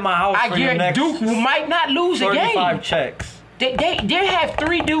will bet my house for your next Duke might not lose a game. 35 checks. They have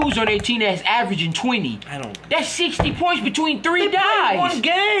 3 dudes on their team that's averaging 20. That's 60 points between 3 guys. One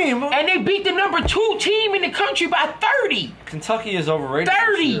game. And they beat the number 2 team in the country by 30. Kentucky is overrated.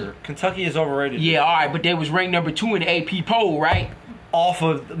 30. Kentucky is overrated. Yeah, all right, but they was ranked number 2 in the AP poll, right? Off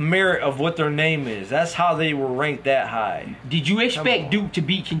of merit of what their name is. That's how they were ranked that high. Did you expect Duke to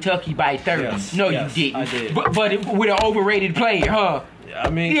beat Kentucky by 30? Yes, No, yes, you didn't. I did. But with an overrated player, huh? I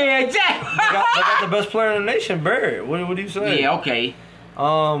mean, yeah, exactly. they got the best player in the nation, Barrett. What do you say? Yeah, okay.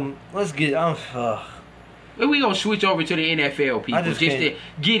 Let's get. We gonna switch over to the NFL, people, just to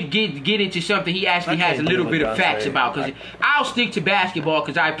get into something he actually has a little bit of facts about. Because I'll stick to basketball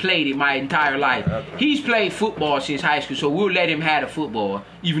because I played it my entire life. He's played football since high school, so we'll let him have the football.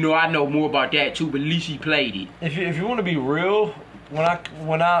 Even though I know more about that too, but at least he played it. If you want to be real,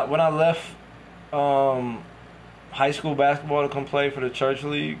 when I left high school basketball to come play for the church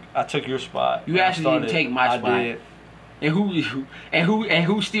league, I took your spot. You actually didn't take my spot. I did. And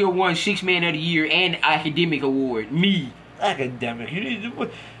who still won 6th Man of the Year and academic award? Me. Academic.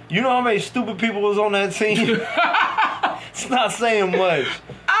 You know how many stupid people was on that team? It's not saying much.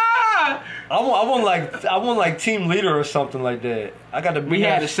 I won like team leader or something like that. We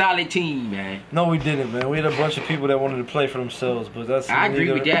had a solid team, man. No, we didn't, man. We had a bunch of people that wanted to play for themselves, but I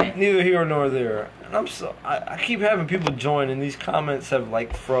agree with that. Neither here nor there. And I keep having people join, and these comments have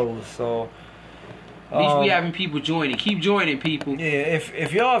like froze. So at least we having people joining. Keep joining, people. Yeah,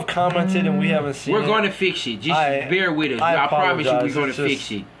 if y'all have commented and we haven't seen we're going to fix it. Just bear with us. I promise you we're going to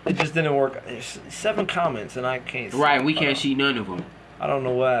fix it. It just didn't work. There's 7 comments and I can't see. Right, we can't see none of them. I don't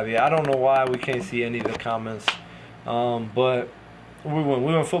know why. Yeah, I don't know why we can't see any of the comments. But we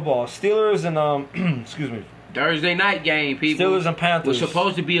won football. Steelers and excuse me. Thursday night game, people. Steelers and Panthers. Was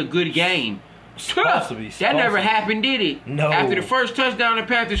supposed to be a good game. Supposed to be. That never happened, did it? No. After the first touchdown the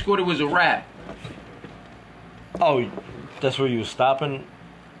Panthers scored, it was a wrap. Oh, that's where you were stopping?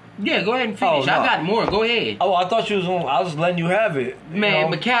 Yeah, go ahead and finish. No. I got more. Go ahead. Oh, I thought you was on. I was letting you have it.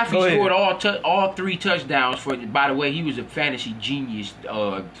 Man, McCaffrey scored all 3 touchdowns for. By the way, he was a fantasy genius.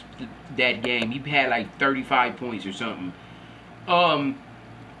 That game, he had like 35 points or something.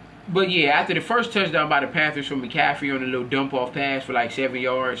 But yeah, after the first touchdown by the Panthers from McCaffrey on a little dump off pass for like 7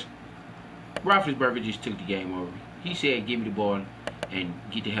 yards, Roethlisberger just took the game over. He said, "Give me the ball and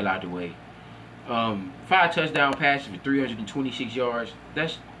get the hell out of the way." 5 touchdown passes for 326 yards.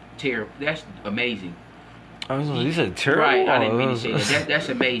 That's terrible. That's amazing. He said terrible. Right, I didn't mean to say that. That's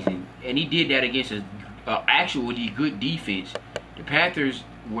amazing. And he did that against an actually good defense. The Panthers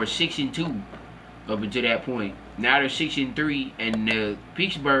were 6-2 up until that point. Now they're 6-3, and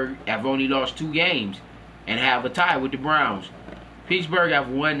Pittsburgh have only lost 2 games and have a tie with the Browns. Pittsburgh have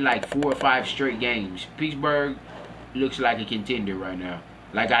won like 4 or 5 straight games. Pittsburgh looks like a contender right now.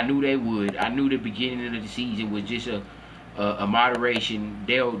 Like I knew they would. I knew the beginning of the season was just a moderation.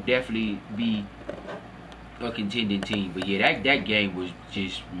 They'll definitely be a contending team. But yeah, that game was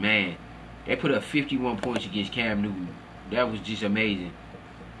just, man. They put up 51 points against Cam Newton. That was just amazing.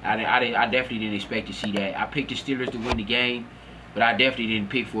 I definitely didn't expect to see that. I picked the Steelers to win the game, but I definitely didn't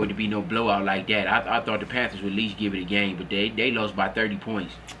pick for it to be no blowout like that. I thought the Panthers would at least give it a game, but they lost by 30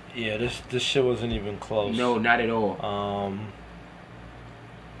 points. Yeah, this shit wasn't even close. No, not at all.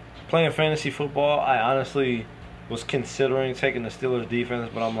 Playing fantasy football, I honestly was considering taking the Steelers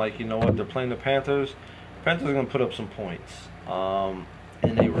defense, but I'm like, you know what? They're playing the Panthers. Panthers are gonna put up some points, and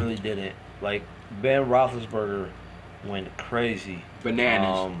they really didn't. Like Ben Roethlisberger went crazy,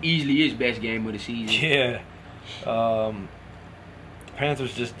 bananas. Easily his best game of the season. Yeah.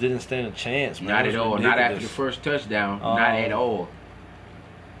 Panthers just didn't stand a chance, man. Not at all. Not after the first touchdown. Not at all.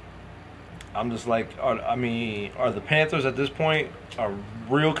 I'm just like, are the Panthers at this point a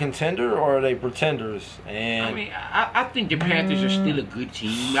real contender or are they pretenders? And I mean, I think the Panthers are still a good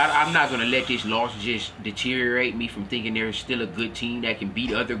team. I'm not going to let this loss just deteriorate me from thinking they're still a good team that can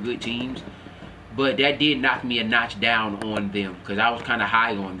beat other good teams. But that did knock me a notch down on them because I was kind of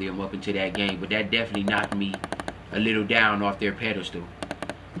high on them up until that game. But that definitely knocked me a little down off their pedestal.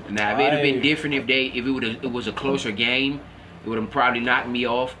 Now, if it would have been different if it was a closer game, It would have probably knocked me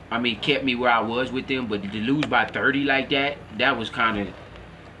off. I mean, kept me where I was with them. But to lose by 30 like that, that was kind of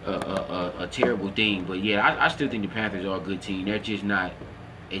a terrible thing. But yeah, I still think the Panthers are a good team. They're just not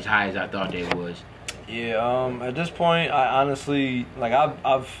as high as I thought they was. Yeah. At this point, I honestly like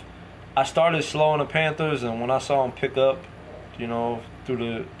I started slow on the Panthers, and when I saw them pick up, you know,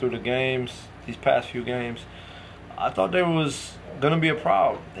 through the games, these past few games, I thought there was gonna be a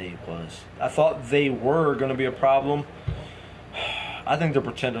problem. I thought they were gonna be a problem. I think they're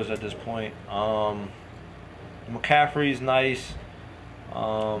pretenders at this point. McCaffrey's nice.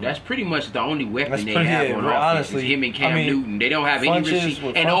 That's pretty much the only weapon they have on offense. Honestly, him and Cam Newton. They don't have any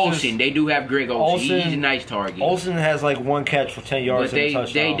receiver. And Olsen, they do have Greg Olsen. He's a nice target. Olsen has like one catch for 10 yards and a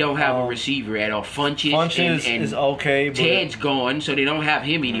touchdown. They don't have a receiver at all. Funches is okay. But Ted's gone, so they don't have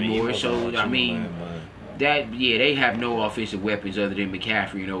him anymore. So I mean, they have no offensive weapons other than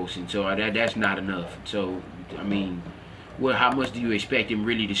McCaffrey and Olsen. So that's not enough. So I mean, well, how much do you expect him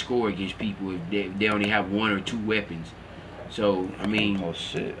really to score against people if they only have one or two weapons? So I mean, oh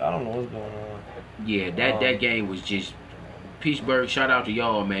shit, I don't know what's going on. Yeah, that game was just Pittsburgh. Shout out to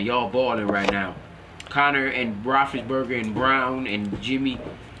y'all, man. Y'all balling right now. Connor and Roethlisberger and Brown and Jimmy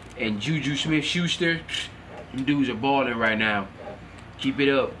and Juju Smith-Schuster, them dudes are balling right now. Keep it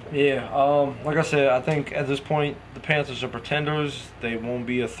up. Yeah, like I said, I think at this point the Panthers are pretenders. They won't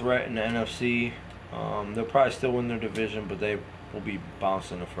be a threat in the NFC. They'll probably still win their division, but they will be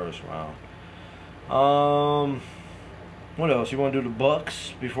bounced in the first round. What else? You want to do the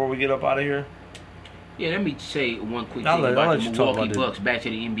Bucks before we get up out of here? Yeah, let me say one quick thing about the Milwaukee Bucks. Back to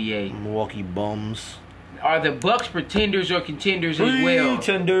the NBA. Milwaukee Bums. Are the Bucks pretenders or contenders as well?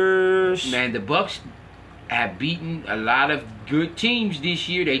 Pretenders. Man, the Bucks have beaten a lot of good teams this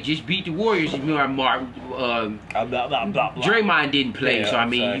year. They just beat the Warriors. Draymond didn't play, so I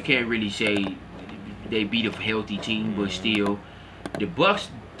mean, you can't really say they beat a healthy team, but still, the Bucks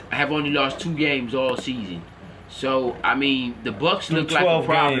have only lost 2 games all season. So, I mean, the Bucks look like a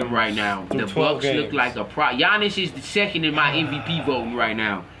problem right now. The Bucks look like a problem. Giannis is the second in my MVP voting right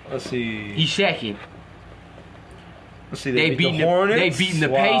now. Let's see. He's second. Let's see. They beaten the Hornets. They beaten the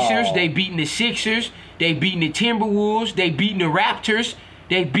Pacers. They beaten the Sixers. They beaten the Timberwolves. They beaten the Raptors.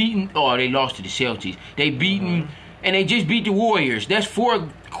 They lost to the Celtics. They beaten, and they just beat the Warriors. That's 4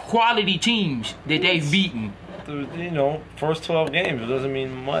 quality teams that they've beaten. You know, first 12 games, it doesn't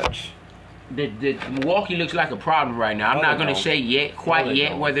mean much. The Milwaukee looks like a problem right now. I'm not going to say quite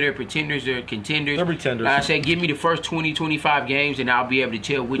yet whether they're pretenders or contenders. They're pretenders. I say give me the first 20, 25 games and I'll be able to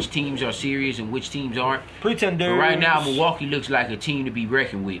tell which teams are serious and which teams aren't. Pretenders. But right now, Milwaukee looks like a team to be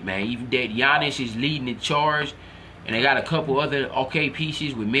reckoned with, man. Even that Giannis is leading the charge, and they got a couple other okay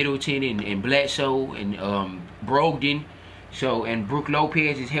pieces with Middleton and Bledsoe and Brogdon. So, and Brook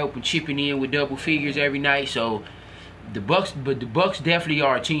Lopez is chipping in with double figures every night. So, the Bucks definitely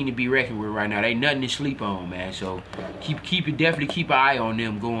are a team to be reckoned with right now. They nothing to sleep on, man. So definitely keep an eye on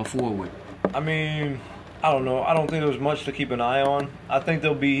them going forward. I mean, I don't know. I don't think there's much to keep an eye on. I think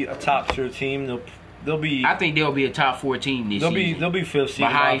they'll be a top tier team. They'll be. I think they'll be a top 4 team this season. They'll be 5th seed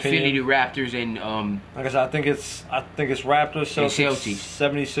behind Philly, the Raptors, and like I said, I think it's Raptors, Celtics,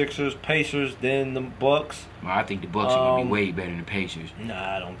 76ers, Pacers, then the Bucks. Well, I think the Bucks are gonna be way better than the Pacers.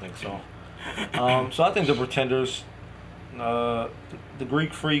 Nah, I don't think so. So I think the pretenders. The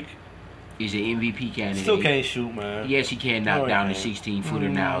Greek Freak is an MVP candidate. Still can't shoot, man. Yes, he can knock down the 16-footer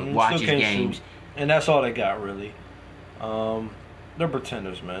now. Watch his games. Shoot. And that's all they got, really. They're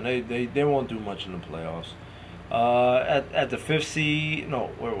pretenders, man. They won't do much in the playoffs. At the 5th seed, no,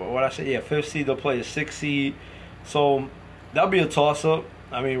 what I said? Yeah, 5th seed, they'll play a 6th seed. So that'll be a toss-up.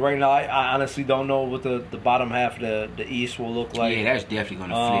 I mean, right now, I honestly don't know what the bottom half of the East will look like. Yeah, that's definitely going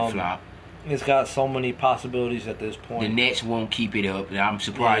to flip-flop. It's got so many possibilities at this point. The Nets won't keep it up. I'm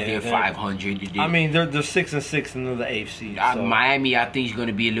surprised they're 500. I mean, they're 6-6 and they're the 8th seed. So. Miami, I think, is going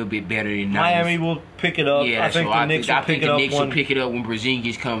to be a little bit better than Miami will pick it up. Yeah, I think the Knicks will pick it up when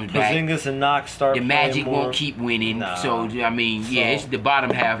Porzingis comes back. Porzingis and Knox start. The Magic won't keep winning. Nah. So I mean, it's the bottom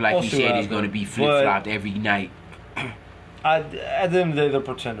half, like you said, is going to be flip flopped every night. At the end of the day, they're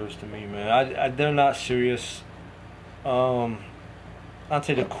pretenders to me, man. They're not serious.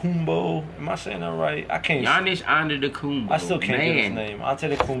 Antetokounmpo. Am I saying that right? I can't. Giannis Antetokounmpo. I still can't get his name.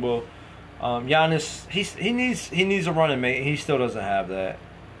 Antetokounmpo. Giannis. He needs a running mate. He still doesn't have that.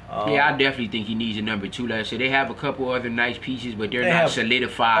 Yeah, I definitely think he needs a number 2. Like I said, they have a couple other nice pieces, but they're not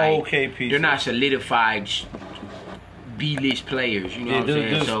solidified. Okay, pieces. They're not solidified B-list players. You know what I'm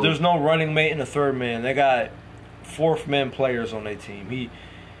saying? So there's no running mate and a third man. They got 4th man players on their team.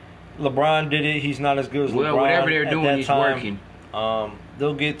 LeBron did it. He's not as good as LeBron. Well, whatever they're doing is working.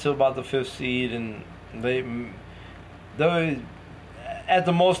 They'll get to about the 5th seed, and At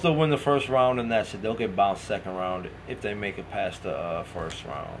the most, they'll win the first round, and that's it. They'll get bounced second round if they make it past the first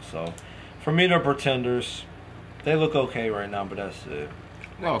round. So, for me, they're pretenders. They look okay right now, but that's it.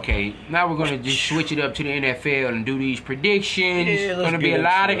 Okay, now we're going to just switch it up to the NFL and do these predictions. Yeah, Going to be a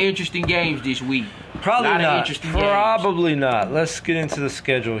lot of interesting games this week. Probably not. Let's get into the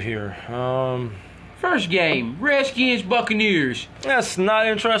schedule here. First game, Redskins, Buccaneers. That's not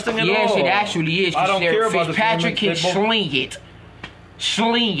interesting at all. Yes, it actually is. I don't care about this game. Fitzpatrick can sling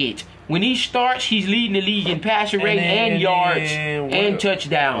it. When he starts, he's leading the league in passer rate and yards and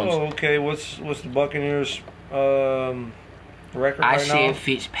touchdowns. Oh, okay. What's the Buccaneers record right now? I said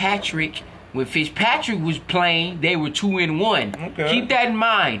Fitzpatrick. When Fitzpatrick was playing, they were 2-1. Okay. Keep that in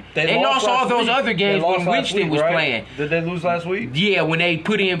mind. They lost all those other games when Winston was playing. Did they lose last week? Yeah, when they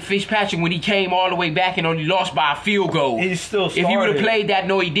put in Fitzpatrick when he came all the way back and only lost by a field goal. He still started. If he would have played that,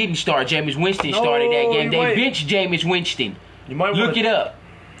 no, he didn't start. Jameis Winston started that game. They benched Jameis Winston. You might look it up.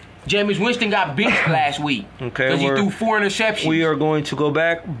 Jameis Winston got benched last week because he threw 4 interceptions. We are going to go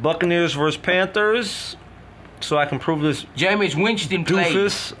back. Buccaneers versus Panthers. So I can prove this Jameis Winston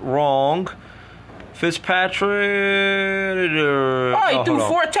doofus wrong. Fitzpatrick. He threw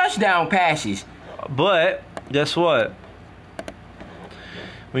 4 touchdown passes. But guess what?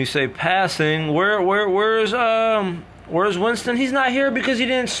 When you say passing, where's Winston? He's not here because he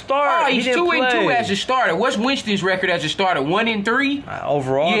didn't start. He's 2-2 as a starter. What's Winston's record as a starter? 1-3?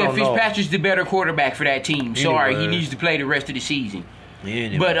 Overall, yeah, Fitzpatrick's the better quarterback for that team. Sorry, he needs to play the rest of the season.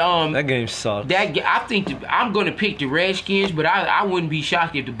 Anyway, but that game sucks. I think I'm going to pick the Redskins, but I wouldn't be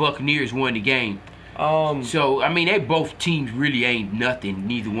shocked if the Buccaneers won the game. So I mean, they both teams really ain't nothing.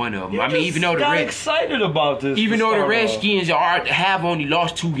 Neither one of them. I mean, even though excited about this, even though the Redskins have only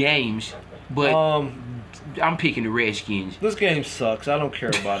lost 2 games, but I'm picking the Redskins. This game sucks. I don't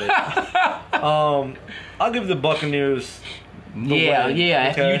care about it. I'll give the Buccaneers. Yeah. Okay?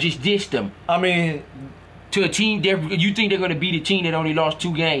 After you just dissed them. I mean, to a team, you think they're going to beat a team that only lost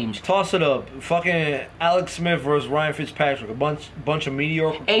 2 games? Toss it up. Fucking Alex Smith versus Ryan Fitzpatrick. A bunch of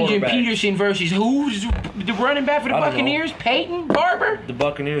mediocre Adrian quarterbacks. Peterson versus who's the running back for the Buccaneers? Peyton Barber? The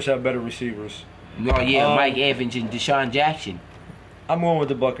Buccaneers have better receivers. Oh, yeah, Mike Evans and Deshaun Jackson. I'm going with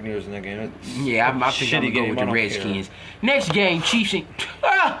the Buccaneers in that game. I think I'm going to go with the Redskins. Next game, Chiefs and...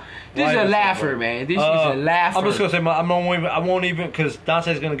 This is a laugher, man. This is a laugher. I'm just going to say, I won't even, because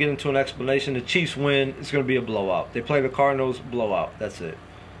Dante's going to get into an explanation. The Chiefs win. It's going to be a blowout. They play the Cardinals, blowout. That's it.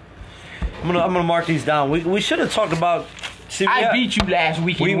 I'm gonna mark these down. We should have talked about... I beat you last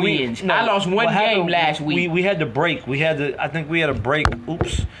week in wins. I lost one game last week. We had to break. I think we had a break.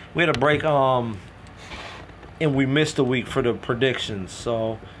 Oops. We had a break, and we missed a week for the predictions.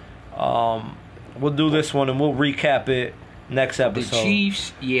 So, we'll do this one, and we'll recap it next episode. The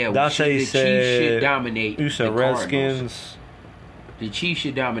Chiefs, Dante the said, Chiefs should dominate. You said the Redskins. Cardinals. The Chiefs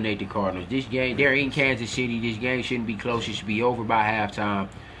should dominate the Cardinals. This game, they're in Kansas City. This game shouldn't be close. It should be over by halftime.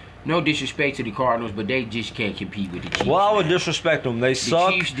 No disrespect to the Cardinals, but they just can't compete with the Chiefs. Well, I would disrespect them. They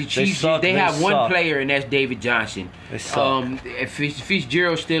suck. The Chiefs, they have one player, and that's David Johnson. They suck.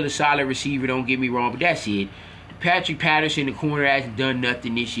 Fitzgerald's still a solid receiver, don't get me wrong, but that's it. Patrick Patterson, the corner, hasn't done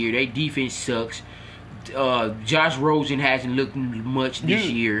nothing this year. Their defense sucks. Josh Rosen hasn't looked much this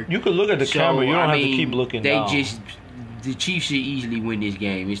year. You could look at the camera. You don't have to keep looking down. The Chiefs should easily win this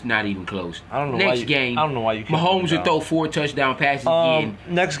game. It's not even close. I don't know Next game, I don't know why you can't. Mahomes will throw 4 touchdown passes again.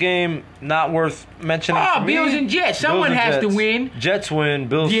 Next game, not worth mentioning. Bills and Jets. Someone has to win. Jets win.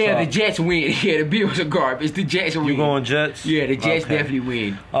 Bills. Yeah, suck. the Jets win. Yeah, the Bills are garbage. The Jets win. You going Jets? Yeah, the Jets definitely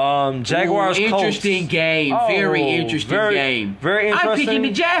win. Jaguars. Interesting Colts. game. Very interesting game. Very interesting. I'm picking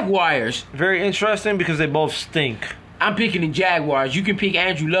the Jaguars. Very interesting because they both stink. I'm picking the Jaguars. You can pick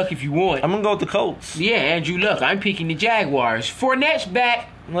Andrew Luck if you want. I'm going to go with the Colts. Yeah, Andrew Luck. I'm picking the Jaguars. Fournette's back.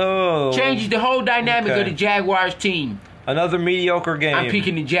 No. Changes the whole dynamic of the Jaguars team. Another mediocre game. I'm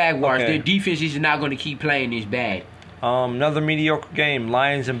picking the Jaguars. Their defense is not going to keep playing this bad. Another mediocre game.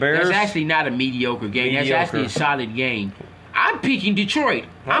 Lions and Bears. That's actually not a mediocre game. That's actually a solid game. I'm picking Detroit.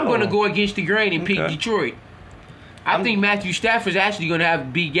 I'm going to go against the grain and pick Detroit. I think Matthew Stafford's actually going to have a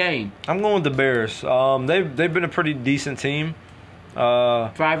big game. I'm going with the Bears. They've been a pretty decent team.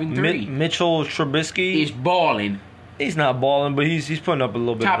 5-3. Mitchell Trubisky is balling. He's not balling, but he's putting up a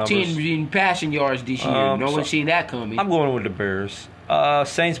little bit of numbers. Top 10 in passing yards this year. No one's seen that coming. I'm going with the Bears.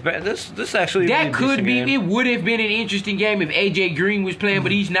 Saints. This actually that could be. It would have been an interesting game if AJ Green was playing,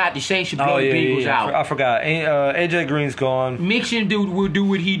 but he's not. The Saints should blow the Bengals out. I forgot. AJ Green's gone. Mixon will do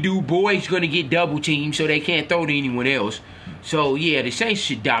what he do. Boyd's going to get double teamed, so they can't throw to anyone else. So, yeah, the Saints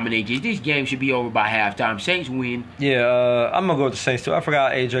should dominate this. This game should be over by halftime. Saints win. Yeah, I'm going to go with the Saints, too. I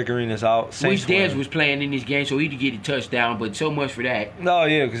forgot AJ Green is out. Saints Wish Dez win. was playing in this game so he could get a touchdown, but so much for that. No,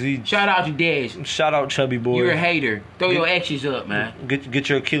 yeah, because he... Shout out to Dez. Shout out, Chubby Boy. You're a hater. Throw your X's up, man. Get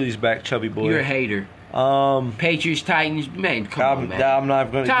your Achilles back, Chubby Boy. You're a hater. Patriots, Titans, man, come on, man. I'm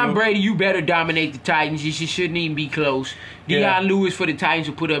not going to... Tom Brady, you better dominate the Titans. This shouldn't even be close. Deion Lewis for the Titans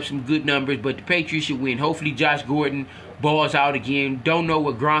will put up some good numbers, but the Patriots should win. Hopefully Josh Gordon balls out again. Don't know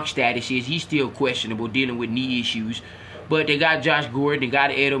what Gronk's status is. He's still questionable, dealing with knee issues. But they got Josh Gordon, they got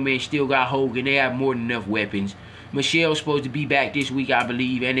Edelman, still got Hogan. They have more than enough weapons. Michelle's supposed to be back this week, I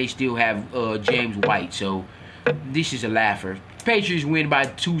believe, and they still have James White. So this is a laugher. Patriots win by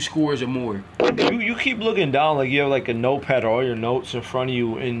 2 scores or more. You keep looking down like you have like a notepad or all your notes in front of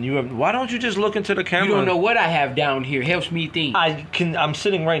you, and you have. Why don't you just look into the camera? You don't know what I have down here. Helps me think. I'm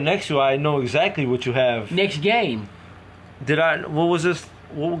sitting right next to you. I know exactly what you have. Next game. Did I? What was this?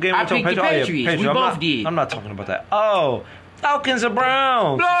 What game? I picked the Patriots. We both did. I'm not talking about that. Oh, Falcons and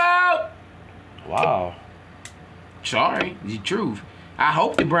Browns. Blowout. Wow. Sorry, it's the truth. I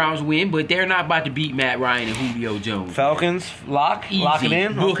hope the Browns win, but they're not about to beat Matt Ryan and Julio Jones. Falcons, lock it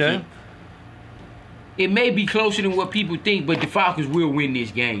in. Okay. It may be closer than what people think, but the Falcons will win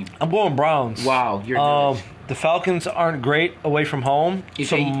this game. I'm going Browns. Wow, you're nuts. The Falcons aren't great away from home.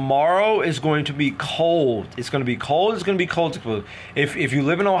 Tomorrow is going to be cold. It's going to be cold. It's going to be cold. If you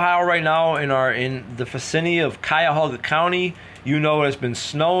live in Ohio right now and are in the vicinity of Cuyahoga County, you know it's been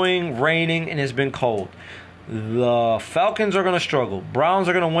snowing, raining, and it's been cold. The Falcons are going to struggle. Browns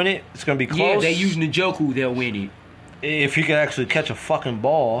are going to win it. It's going to be close. Yeah, they're using Njoku. They'll win it. If you can actually catch a fucking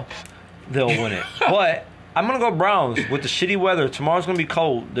ball, they'll win it. But I'm going to go Browns with the shitty weather. Tomorrow's going to be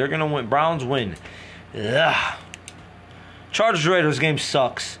cold. They're going to win. Browns win. Ugh. Chargers Raiders game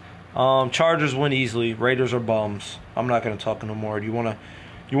sucks. Chargers win easily. Raiders are bums. I'm not going to talk no more. Do you want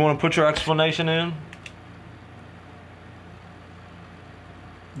to put your explanation in?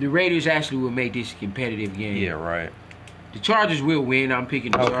 The Raiders actually will make this a competitive game. Yeah, right. The Chargers will win. I'm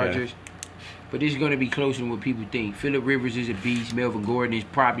picking the Chargers. But this is going to be closer than what people think. Phillip Rivers is a beast. Melvin Gordon is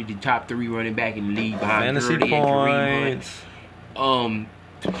probably the top 3 running back in the league behind Fantasy Gurley and points. Kareem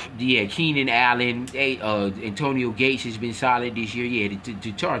Hunt. Keenan Allen. Antonio Gates has been solid this year. Yeah,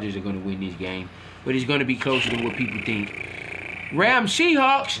 the Chargers are going to win this game. But it's going to be closer than what people think. Rams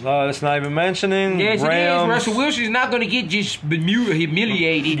Seahawks. It's not even mentioning. Yes, Rams. it is. Russell Wilson's not going to get just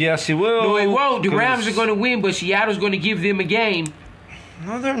humiliated. Yes, he will. No, he won't. The Rams are going to win, but Seattle's going to give them a game.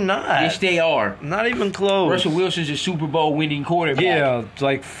 No, they're not. Yes, they are. Not even close. Russell Wilson's a Super Bowl winning quarterback. Yeah,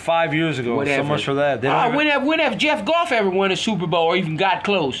 like 5 years ago. Whatever. So much for that. When have Jeff Goff ever won a Super Bowl or even got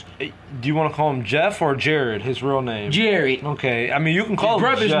close? Do you want to call him Jeff or Jared, his real name? Jared. Okay, I mean, you can call him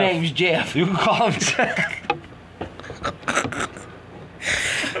Jeff. His brother's name's Jeff. You can call him Jeff.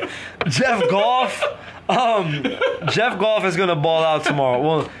 Jeff Goff. Jeff Goff is gonna ball out tomorrow.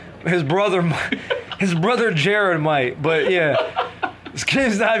 Well, his brother Jared might, but yeah, this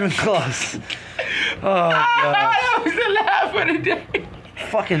game's not even close. Oh god, that was the laugh of the day.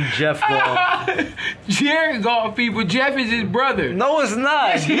 Fucking Jeff Goff. Jared Goff, people. Jeff is his brother. No, it's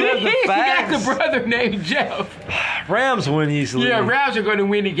not. You have the facts. He got the brother named Jeff. Rams win easily. Yeah, Rams are going to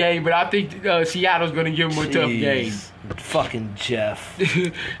win the game, but I think Seattle's going to give them a tough game. Fucking Jeff.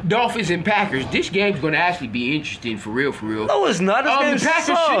 Dolphins and Packers. This game's going to actually be interesting for real, for real. No, it's not. This game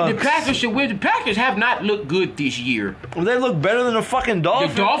sucks. The Packers should win. The Packers have not looked good this year. Well, they look better than the fucking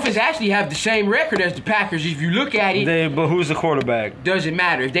Dolphins. The Dolphins actually have the same record as the Packers. If you look at it, but who's the quarterback? Doesn't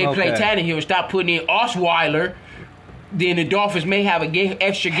matter. If they play Tannehill and stop putting in Osweiler, then the Dolphins may have a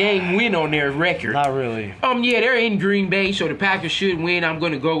extra game win on their record. Not really. Yeah, they're in Green Bay, so the Packers should win. I'm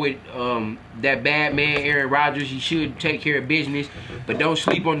going to go with that bad man, Aaron Rodgers. He should take care of business, but don't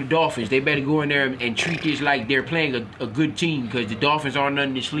sleep on the Dolphins. They better go in there and treat this like they're playing a good team, because the Dolphins aren't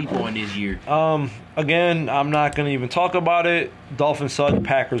nothing to sleep on this year. Again, I'm not going to even talk about it. Dolphins suck,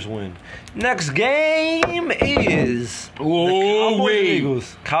 Packers win. Next game is the Cowboys and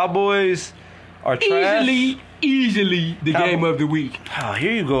Eagles. Cowboys are trash. Easily the game of the week. Oh,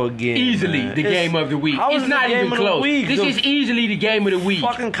 here you go again. Easily the game of the week. It's not even close. This is easily the game of the week.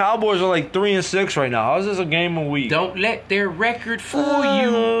 Fucking Cowboys are like 3-6 right now. How is this a game of the week? Don't let their record fool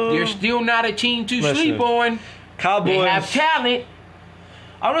you. They're still not a team to sleep on. Cowboys. They have talent.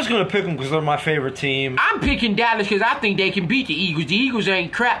 I'm just gonna pick them because they're my favorite team. I'm picking Dallas because I think they can beat the Eagles. The Eagles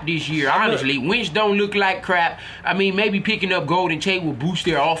ain't crap this year, honestly. Wentz don't look like crap. I mean, maybe picking up Golden Tate will boost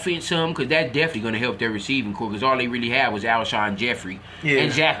their offense some because that's definitely going to help their receiving core because all they really had was Alshon Jeffrey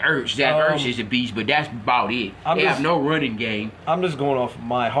and Zach Ertz. Zach Ertz is a beast, but that's about it. They have no running game. I'm just going off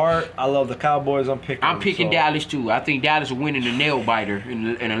my heart. I love the Cowboys. I'm picking Dallas, too. I think Dallas will win in a nail-biter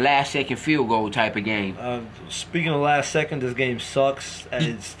in a last-second field goal type of game. Speaking of last second, this game sucks.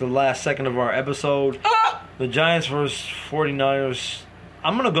 It's the last second of our episode. The Giants versus 49ers.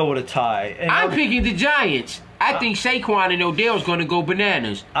 I'm going to go with a tie. And I'm picking the Giants. I think Saquon and Odell's going to go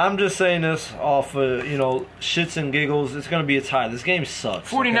bananas. I'm just saying this off of, shits and giggles. It's going to be a tie. This game sucks.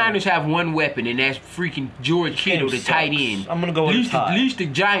 49ers have one weapon, and that's freaking George Kittle, the tight end. I'm going to go with a tie. At least the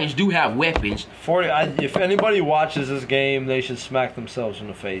Giants do have weapons. If anybody watches this game, they should smack themselves in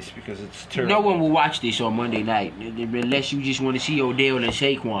the face because it's terrible. No one will watch this on Monday night unless you just want to see Odell and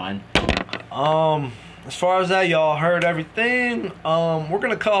Saquon. As far as that, y'all heard everything. We're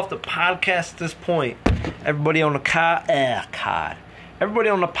gonna cut off the podcast at this point. Everybody on the podcast,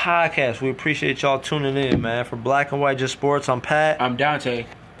 we appreciate y'all tuning in, man. For Black and White Just Sports, I'm Pat. I'm Dante.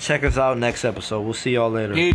 Check us out next episode. We'll see y'all later.